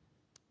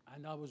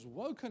 And I was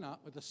woken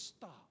up with a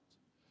start.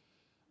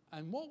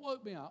 And what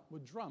woke me up were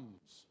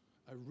drums,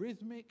 a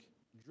rhythmic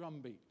drum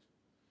beat,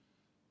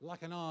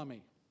 like an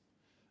army.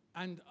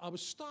 And I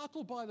was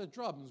startled by the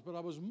drums, but I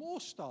was more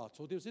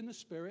startled. It was in the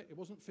spirit. It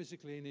wasn't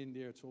physically in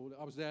India at all.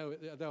 I was there,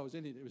 though I was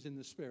in it. It was in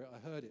the spirit.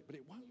 I heard it, but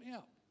it woke me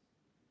up.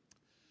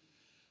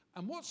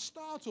 And what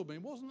startled me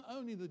wasn't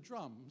only the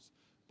drums,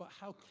 but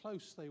how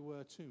close they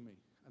were to me,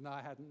 and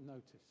I hadn't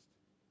noticed.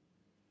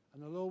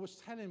 And the Lord was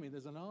telling me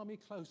there's an army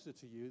closer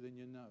to you than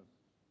you know.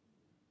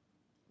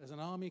 There's an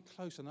army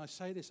close, and I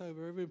say this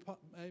over every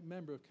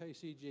member of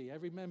KCG,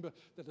 every member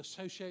that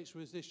associates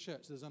with this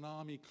church. There's an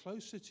army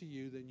closer to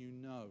you than you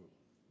know.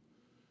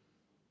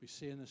 We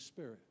see in the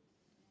Spirit.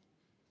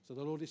 So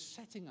the Lord is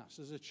setting us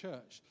as a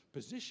church.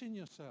 Position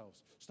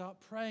yourselves. Start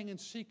praying and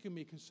seeking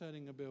me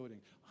concerning a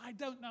building. I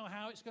don't know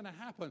how it's going to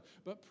happen,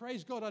 but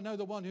praise God, I know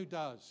the one who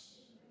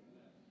does.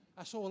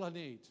 That's all I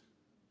need.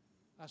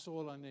 That's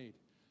all I need.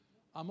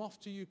 I'm off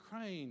to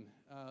Ukraine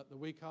the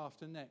week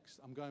after next.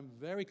 I'm going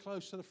very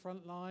close to the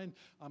front line.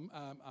 I'm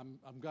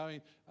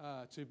going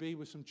to be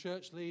with some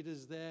church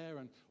leaders there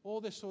and all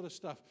this sort of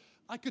stuff.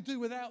 I could do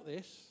without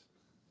this,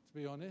 to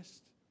be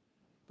honest,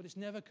 but it's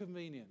never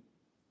convenient.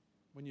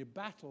 When you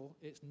battle,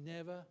 it's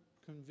never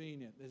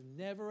convenient. There's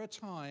never a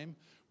time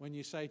when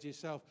you say to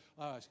yourself,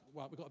 oh,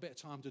 well, we've got a bit of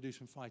time to do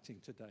some fighting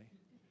today.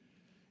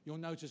 You'll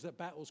notice that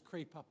battles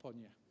creep up on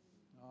you.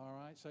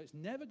 All right, so it's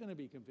never going to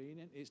be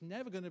convenient. It's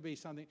never going to be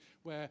something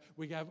where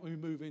we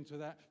move into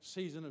that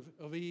season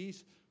of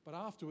ease, but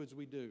afterwards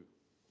we do.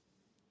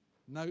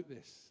 Note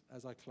this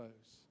as I close.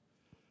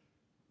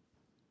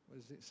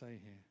 What does it say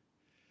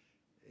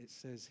here? It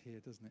says here,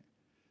 doesn't it?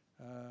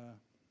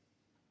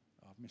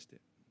 I've missed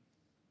it.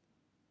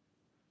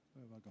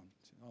 Where have I gone?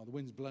 Oh, the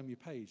wind's blown me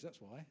page, that's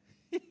why.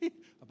 I'm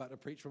about to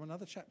preach from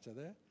another chapter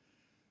there.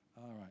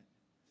 All right.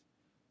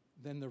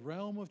 Then the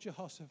realm of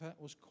Jehoshaphat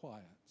was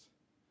quiet,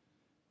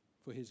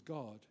 for his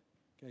God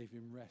gave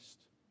him rest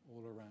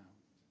all around.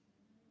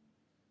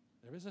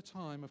 There is a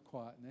time of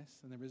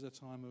quietness and there is a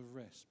time of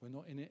rest. We're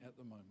not in it at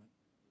the moment.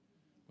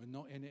 We're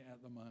not in it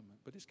at the moment,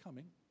 but it's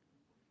coming.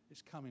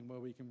 It's coming where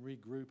we can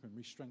regroup and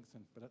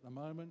re-strengthen. But at the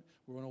moment,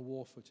 we're on a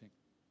war footing.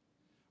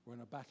 We're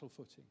on a battle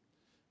footing.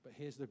 But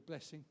here's the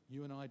blessing.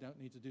 You and I don't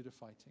need to do the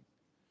fighting.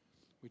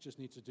 We just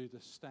need to do the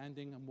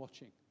standing and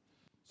watching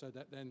so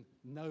that then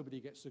nobody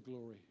gets the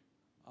glory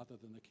other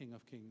than the King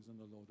of Kings and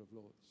the Lord of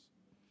Lords.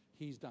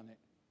 He's done it.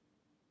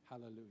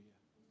 Hallelujah.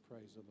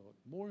 Praise the Lord.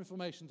 More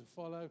information to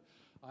follow.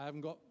 I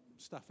haven't got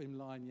stuff in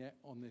line yet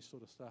on this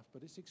sort of stuff,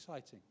 but it's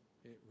exciting.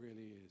 It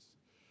really is.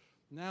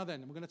 Now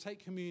then, we're going to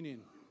take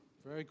communion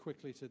very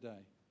quickly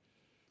today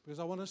because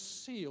I want to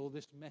seal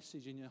this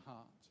message in your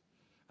heart.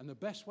 And the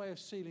best way of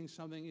sealing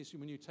something is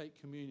when you take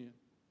communion.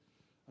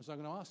 And so I'm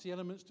going to ask the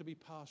elements to be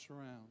passed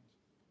around.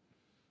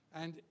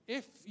 And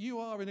if you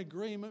are in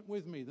agreement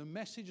with me, the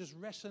message has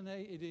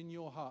resonated in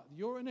your heart.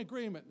 You're in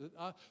agreement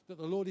that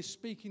the Lord is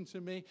speaking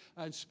to me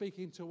and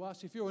speaking to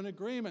us. If you're in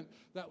agreement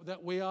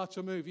that we are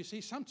to move. You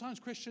see, sometimes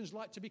Christians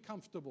like to be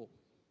comfortable.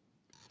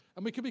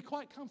 And we can be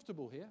quite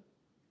comfortable here.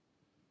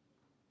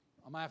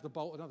 I might have to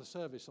bolt another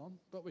service on,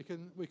 but we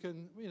can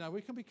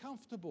be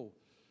comfortable.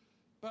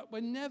 But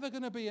we're never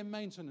going to be in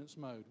maintenance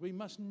mode. We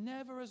must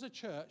never as a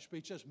church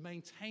be just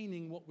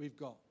maintaining what we've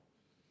got.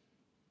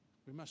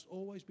 We must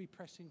always be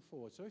pressing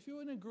forward. So if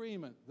you're in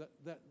agreement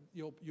that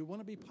you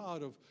want to be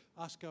part of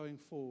us going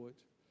forward,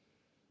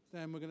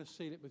 then we're going to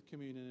seal it with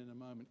communion in a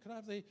moment. Could I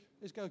have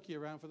this Goki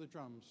around for the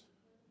drums?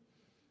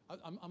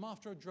 I'm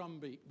after a drum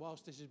beat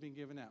whilst this has been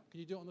given out. Can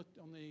you do it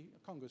on the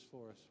congas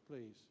for us,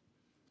 please?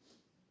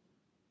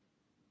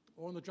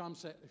 Or on the drum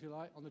set, if you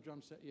like, on the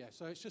drum set. Yeah,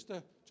 so it's just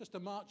a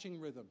marching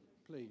rhythm,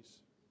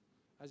 please,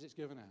 as it's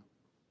given out.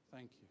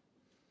 Thank you.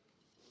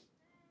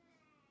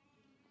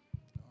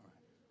 All right,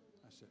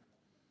 that's it.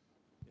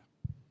 Yeah.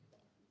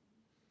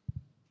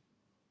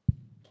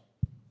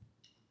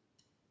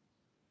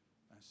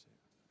 That's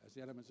it, as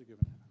the elements are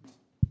given out.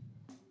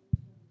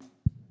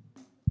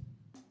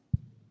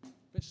 A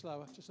bit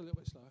slower, just a little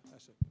bit slower.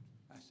 That's it.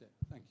 That's it.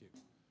 Thank you.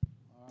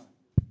 All right.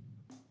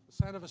 The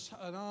sound of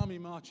an army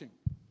marching.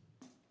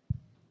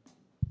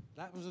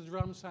 That was the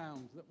drum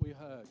sound that we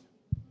heard.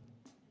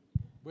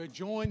 We're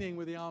joining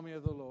with the army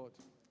of the Lord.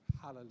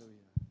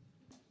 Hallelujah.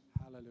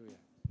 Hallelujah.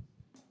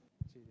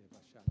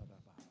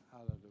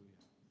 Hallelujah.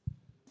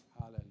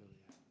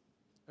 Hallelujah.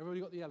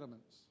 Everybody got the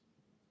elements?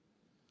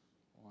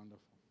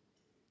 Wonderful.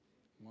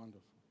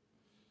 Wonderful.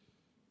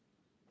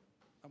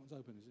 That one's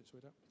open, is it,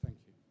 sweetheart? Thank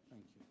you.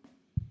 Thank you.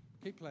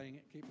 Keep playing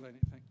it. Keep playing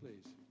it.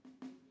 Please.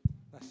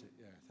 That's it.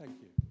 Yeah.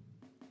 Thank you.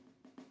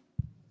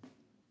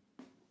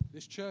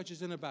 This church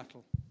is in a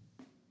battle.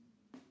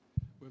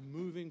 We're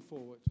moving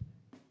forward.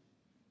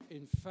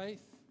 In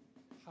faith,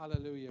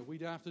 hallelujah. We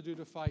don't have to do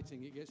the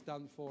fighting. It gets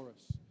done for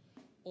us.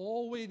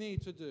 All we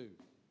need to do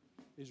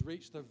is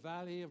reach the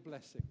valley of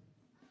blessing,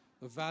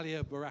 the valley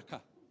of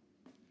Barakah,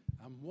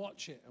 and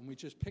watch it, and we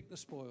just pick the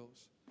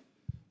spoils.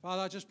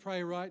 Father, I just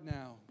pray right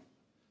now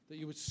that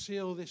you would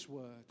seal this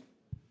word,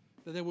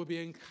 that there would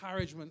be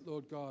encouragement,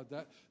 Lord God,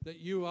 that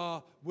you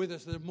are with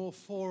us, that are more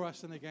for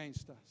us than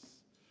against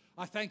us.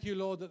 I thank you,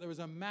 Lord, that there is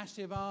a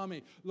massive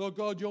army. Lord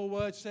God, your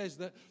word says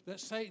that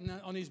Satan,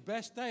 on his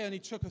best day, only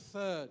took a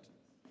third.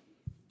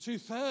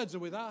 2/3 are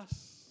with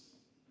us.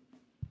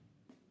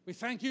 We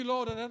thank you,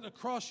 Lord, that at the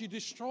cross you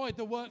destroyed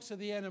the works of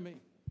the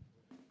enemy.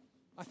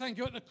 I thank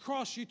you at the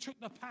cross you took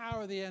the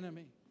power of the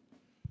enemy.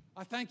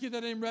 I thank you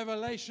that in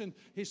Revelation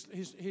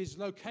his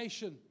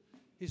location,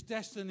 his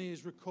destiny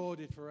is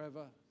recorded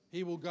forever.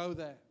 He will go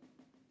there.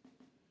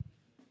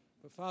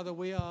 But Father,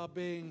 we are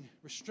being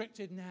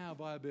restricted now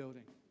by a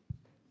building.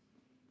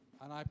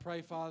 And I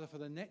pray, Father, for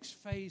the next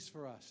phase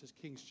for us as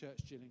King's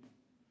Church Gillingham.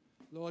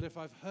 Lord, if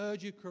I've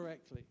heard you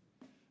correctly,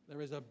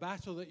 there is a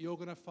battle that you're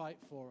going to fight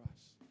for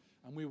us.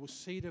 And we will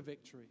see the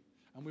victory.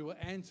 And we will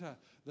enter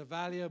the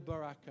valley of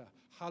Barakah.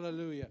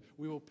 Hallelujah.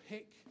 We will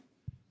pick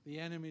the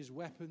enemy's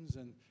weapons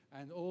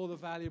and all the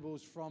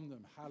valuables from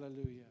them.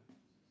 Hallelujah.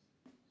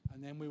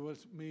 And then we will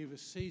move a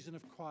season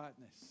of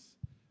quietness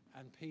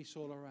and peace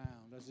all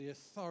around as the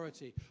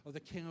authority of the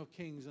King of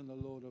Kings and the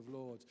Lord of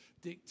Lords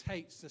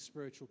dictates the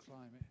spiritual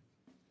climate.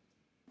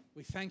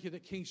 We thank you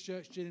that King's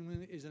Church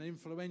Gillingham is an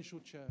influential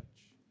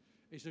church.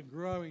 It's a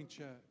growing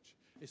church.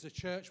 It's a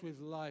church with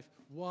life.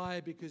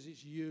 Why? Because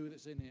it's you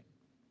that's in it.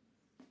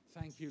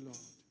 Thank you, Lord.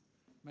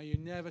 May you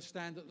never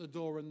stand at the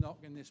door and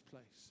knock in this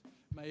place.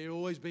 May you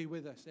always be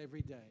with us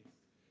every day,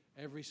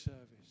 every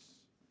service.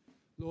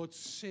 Lord,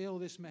 seal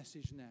this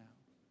message now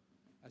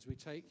as we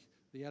take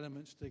the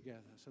elements together.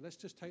 So let's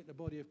just take the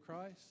body of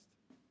Christ.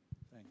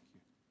 Thank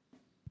you.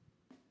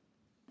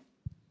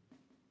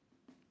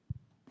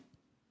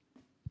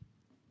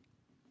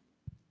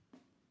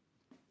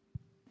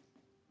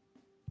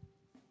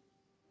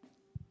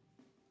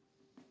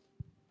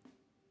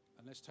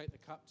 And let's take the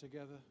cup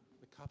together,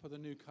 the cup of the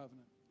new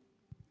covenant.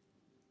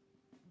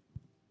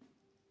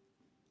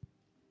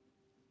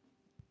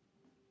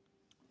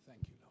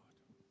 Thank you, Lord.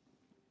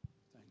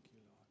 Thank you,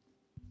 Lord.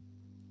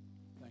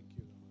 Thank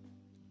you,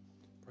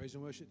 Lord. Praise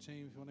and worship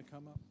team, if you want to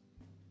come up,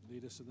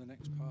 lead us to the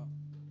next part.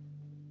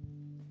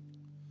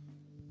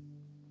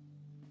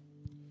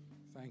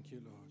 Thank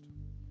you, Lord.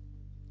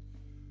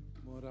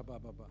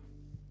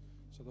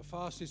 So the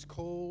fast is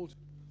called.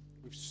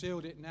 We've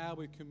sealed it now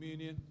with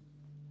communion.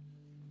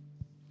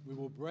 We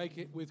will break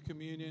it with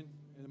communion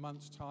in a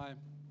month's time.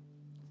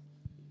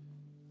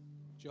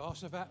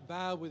 Jehoshaphat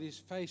bowed with his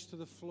face to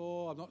the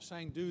floor. I'm not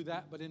saying do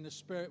that, but in the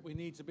spirit we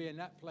need to be in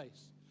that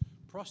place.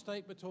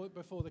 Prostrate before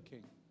the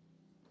King.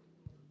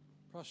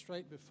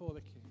 Prostrate before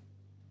the King.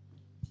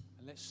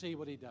 And let's see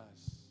what he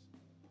does.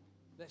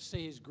 Let's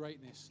see his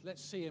greatness.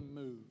 Let's see him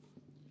move.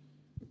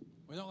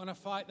 We're not going to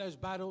fight those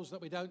battles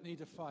that we don't need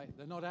to fight.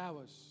 They're not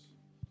ours.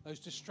 Those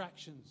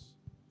distractions.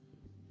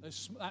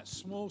 That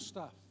small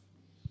stuff.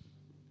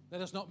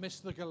 Let us not miss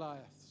the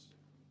Goliaths.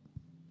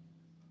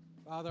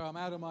 Father, I'm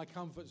out of my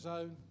comfort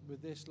zone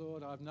with this,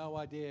 Lord. I have no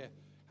idea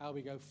how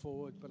we go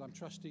forward, but I'm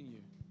trusting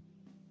you.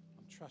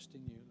 I'm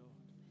trusting you, Lord.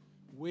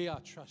 We are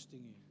trusting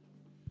you.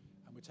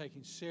 And we're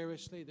taking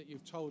seriously that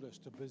you've told us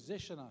to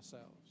position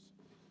ourselves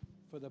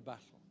for the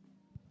battle.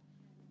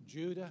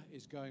 Judah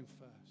is going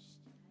first.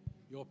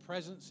 Your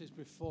presence is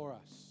before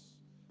us.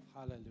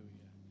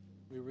 Hallelujah.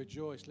 We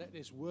rejoice. Let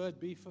this word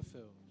be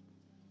fulfilled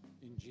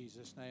in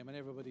Jesus' name. And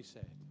everybody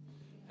said,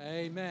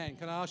 amen.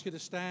 Can I ask you to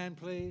stand,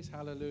 please?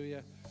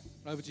 Hallelujah.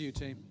 Over to you,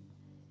 team.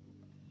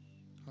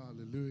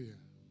 Hallelujah.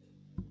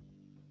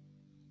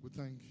 We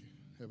thank you,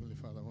 Heavenly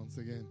Father, once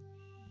again.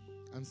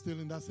 And still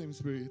in that same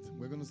spirit,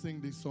 we're going to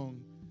sing this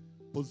song,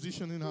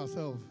 positioning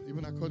ourselves,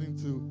 even according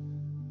to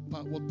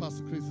what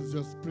Pastor Chris has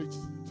just preached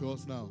to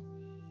us now.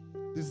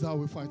 This is how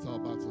we fight our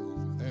battles.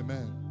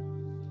 Amen.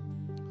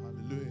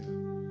 Hallelujah.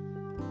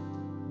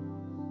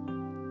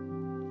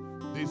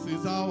 This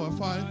is how I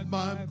fight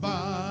my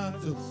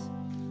battles.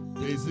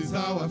 This is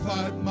how I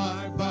fight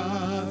my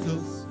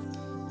battles.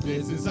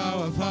 This is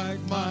how I fight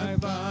my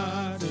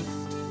battles.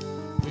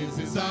 This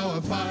is how I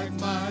fight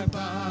my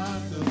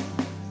battles.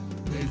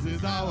 This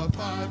is how I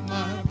fight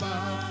my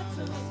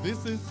battles.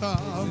 This is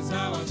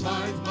how I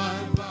fight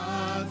my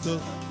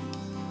battles.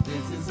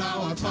 This is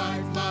how I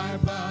fight my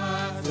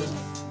battles.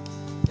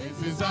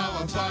 This is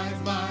how I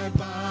fight my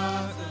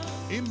battles.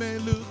 It may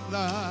look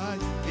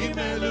like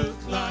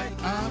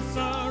I'm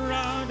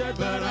surrounded,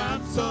 but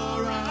I'm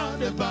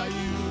surrounded by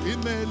you.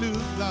 It may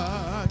look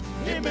like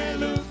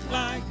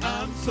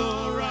I'm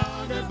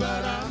surrounded,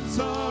 but I'm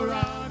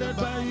surrounded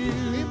by you.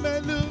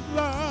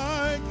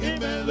 It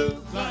may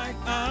look like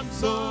I'm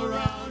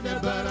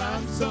surrounded, but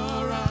I'm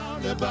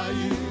surrounded by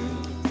you.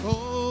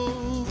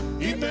 Oh,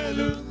 it may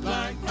look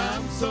like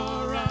I'm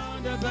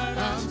surrounded, but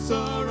I'm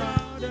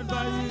surrounded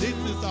by you.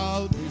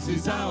 This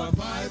is how I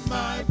fight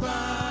my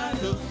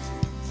battles.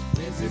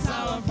 This is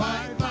how I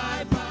fight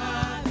my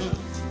battles.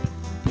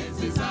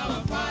 This is how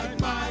I fight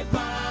my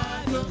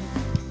battles.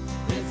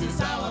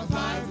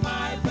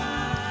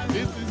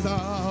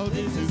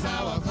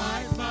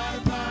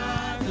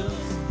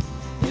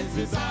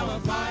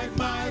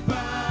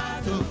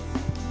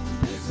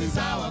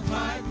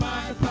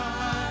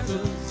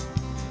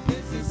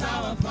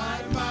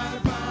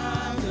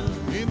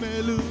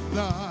 may look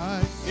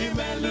like, It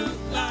may look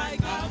like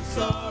I'm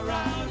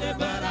surrounded,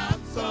 but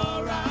I'm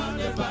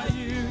surrounded by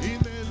you.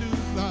 it may look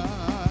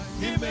like,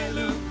 It may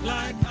look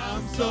like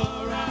I'm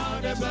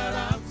surrounded, but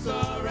I'm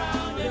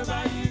surrounded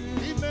by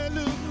you. it may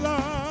look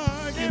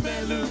like, It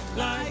may look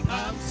like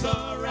I'm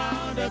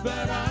surrounded,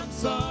 but I'm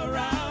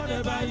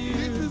surrounded by you.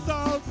 this is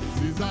how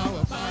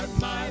I Fight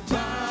my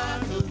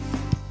battles.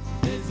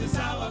 This is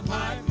how I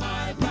fight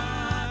my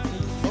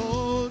battles.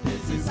 Oh,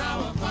 This is how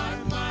I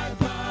fight my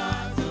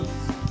battles.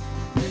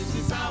 This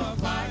is how I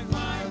fight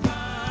my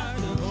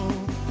battles.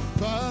 oh,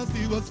 first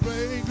he was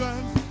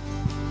fragrant,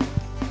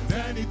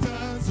 then he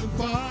turns to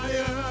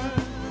fire.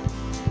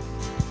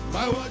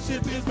 My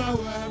worship is my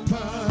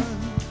weapon.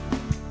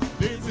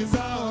 This is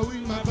how I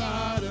win my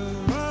battle.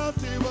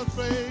 First he was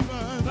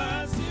fragrant,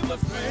 First he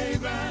was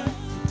fragrant,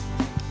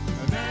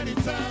 and then he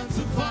turns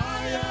to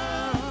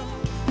fire.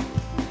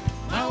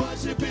 my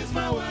worship is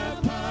my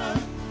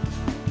weapon.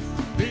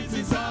 This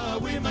is how I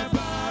win my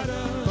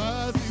battle.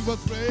 First he was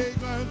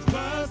fragrant,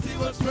 First he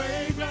was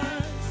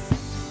fragrant,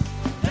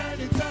 then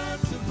he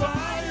turned to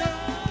fire.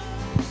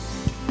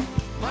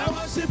 My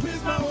worship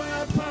is my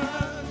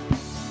weapon.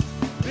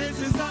 This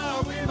is how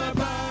I win my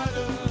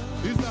battle.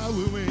 this is how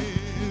we win.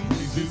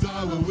 This is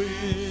how we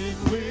win,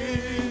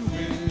 win,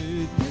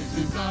 win. This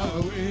is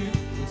how we win.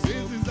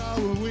 This is how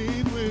we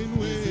win, win,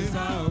 This is win.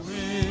 how I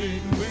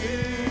win,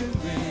 win,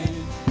 win.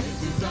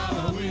 This is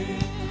how I win.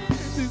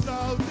 This is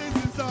how, this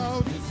is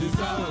how. This is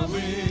how I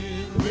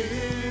win,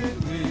 win,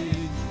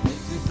 win.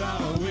 This is how I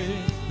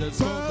win. Let's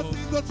go. First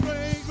he was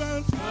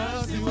fragrant,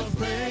 First he was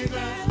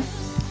fragrant,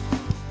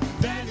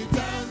 then he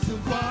turned to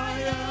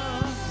fire.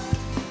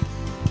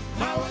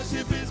 My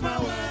worship is my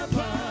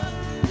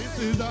weapon. this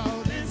is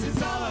how. This is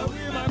how I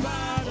win my Oh,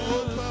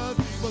 battle. first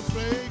he was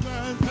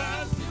fragrant,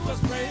 First he was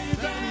then he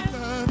fragrant,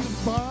 turned to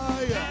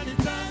fire. then he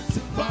turned to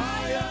My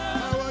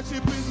fire.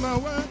 worship is my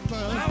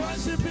weapon. My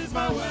worship is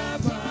my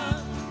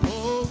weapon.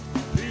 Oh,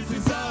 This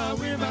is how I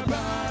win my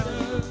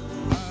battle.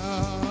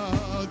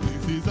 ah,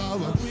 this is how I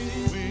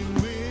win, win,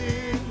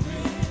 win.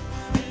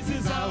 This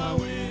is how I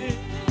win.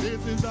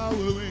 This is how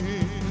we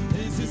win.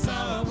 This is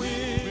how I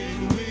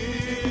win,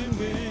 win,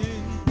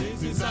 win.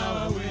 This is how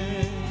I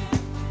win.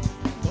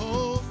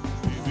 Oh,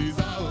 this is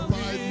how I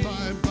fight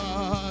my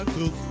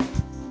battles.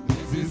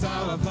 This is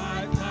how I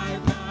fight my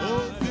battle.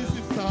 Oh, this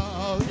is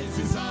how. This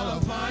is how I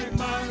fight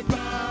my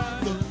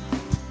battle.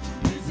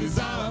 This is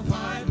how I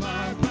fight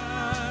my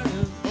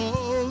battle.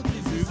 Oh,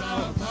 This is how I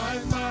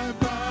fight my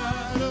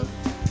battle.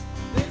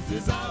 This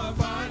is how I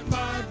fight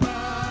my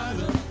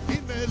battle.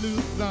 it may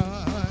look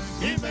like,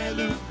 It may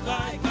look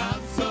like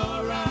I'm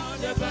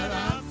surrounded, but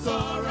I'm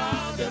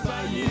surrounded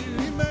by you.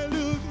 it may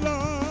look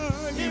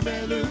like, It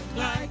may look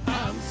like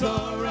I'm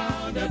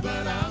surrounded,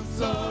 but I'm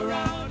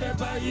surrounded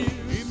by you.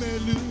 it may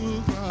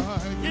look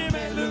like. It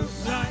may look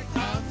like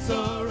I'm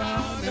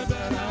surrounded,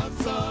 but I'm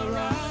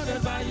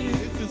surrounded by you.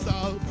 This is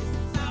how.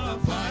 How I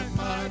fight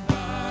my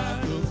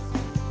battles.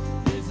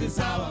 This is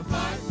how I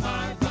fight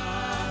my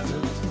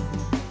battles.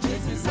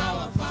 This is how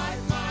I fight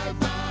my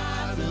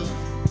battles.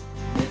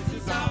 This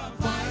is how I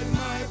fight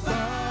my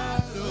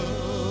battles.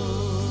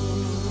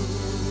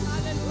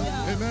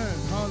 Amen.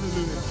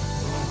 Hallelujah.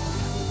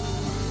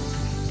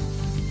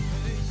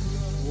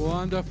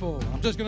 Wonderful. I'm just going to